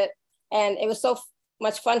enjoyed it. And it was so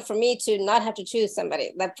much fun for me to not have to choose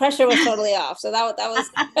somebody. The pressure was totally off. So that was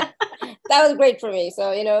that was great for me.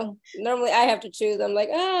 So, normally I have to choose. I'm like,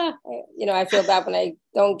 I feel bad when I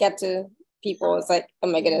don't get to people. It's like, oh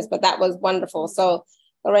my goodness, but that was wonderful. So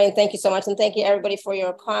Lorraine, thank you so much. And thank you everybody for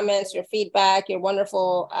your comments, your feedback, your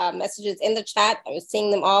wonderful messages in the chat. I was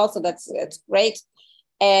seeing them all. So that's great.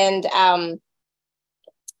 And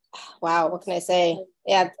wow, what can I say?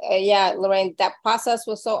 Lorraine, that process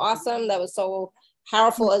was so awesome. That was so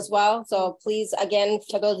powerful as well. So please, again,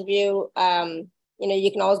 for those of you,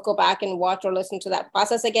 you can always go back and watch or listen to that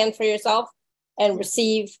process again for yourself and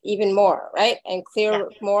receive even more, right? And clear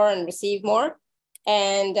more and receive more.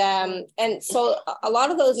 And so a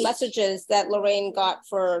lot of those messages that Lorraine got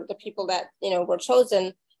for the people that, were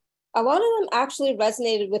chosen, a lot of them actually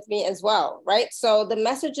resonated with me as well, right? So the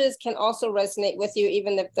messages can also resonate with you,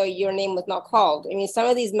 even if though your name was not called. I mean, some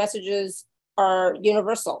of these messages are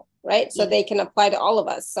universal, right? So they can apply to all of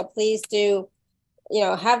us. So please do,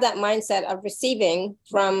 have that mindset of receiving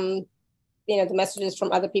from, the messages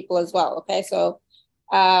from other people as well. Okay. So,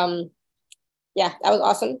 yeah, that was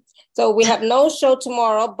awesome. So we have no show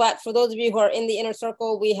tomorrow, but for those of you who are in the inner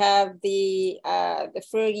circle, we have the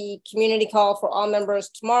free community call for all members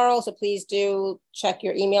tomorrow. So please do check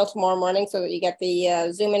your email tomorrow morning so that you get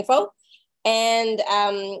the Zoom info. And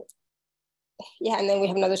yeah, and then we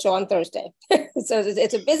have another show on Thursday. So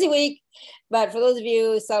it's a busy week, but for those of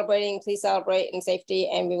you celebrating, please celebrate in safety,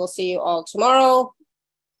 and we will see you all tomorrow.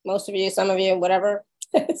 Most of you, some of you, whatever.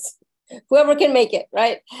 Whoever can make it,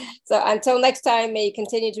 right? So until next time, may you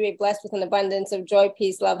continue to be blessed with an abundance of joy,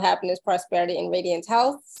 peace, love, happiness, prosperity, and radiant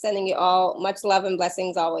health. Sending you all much love and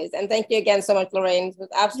blessings always. And thank you again so much, Lorraine. It was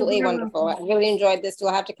absolutely wonderful. I really enjoyed this.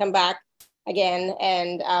 We'll have to come back again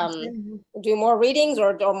and do more readings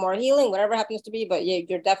or more healing, whatever happens to be, but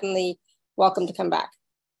you're definitely welcome to come back.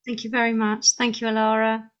 Thank you very much. Thank you,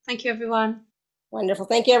 Alara. Thank you, everyone. Wonderful.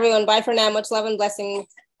 Thank you, everyone. Bye for now. Much love and blessings.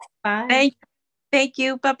 Bye. Thank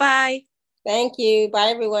you. Bye-bye. Thank you. Bye,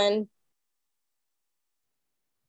 everyone.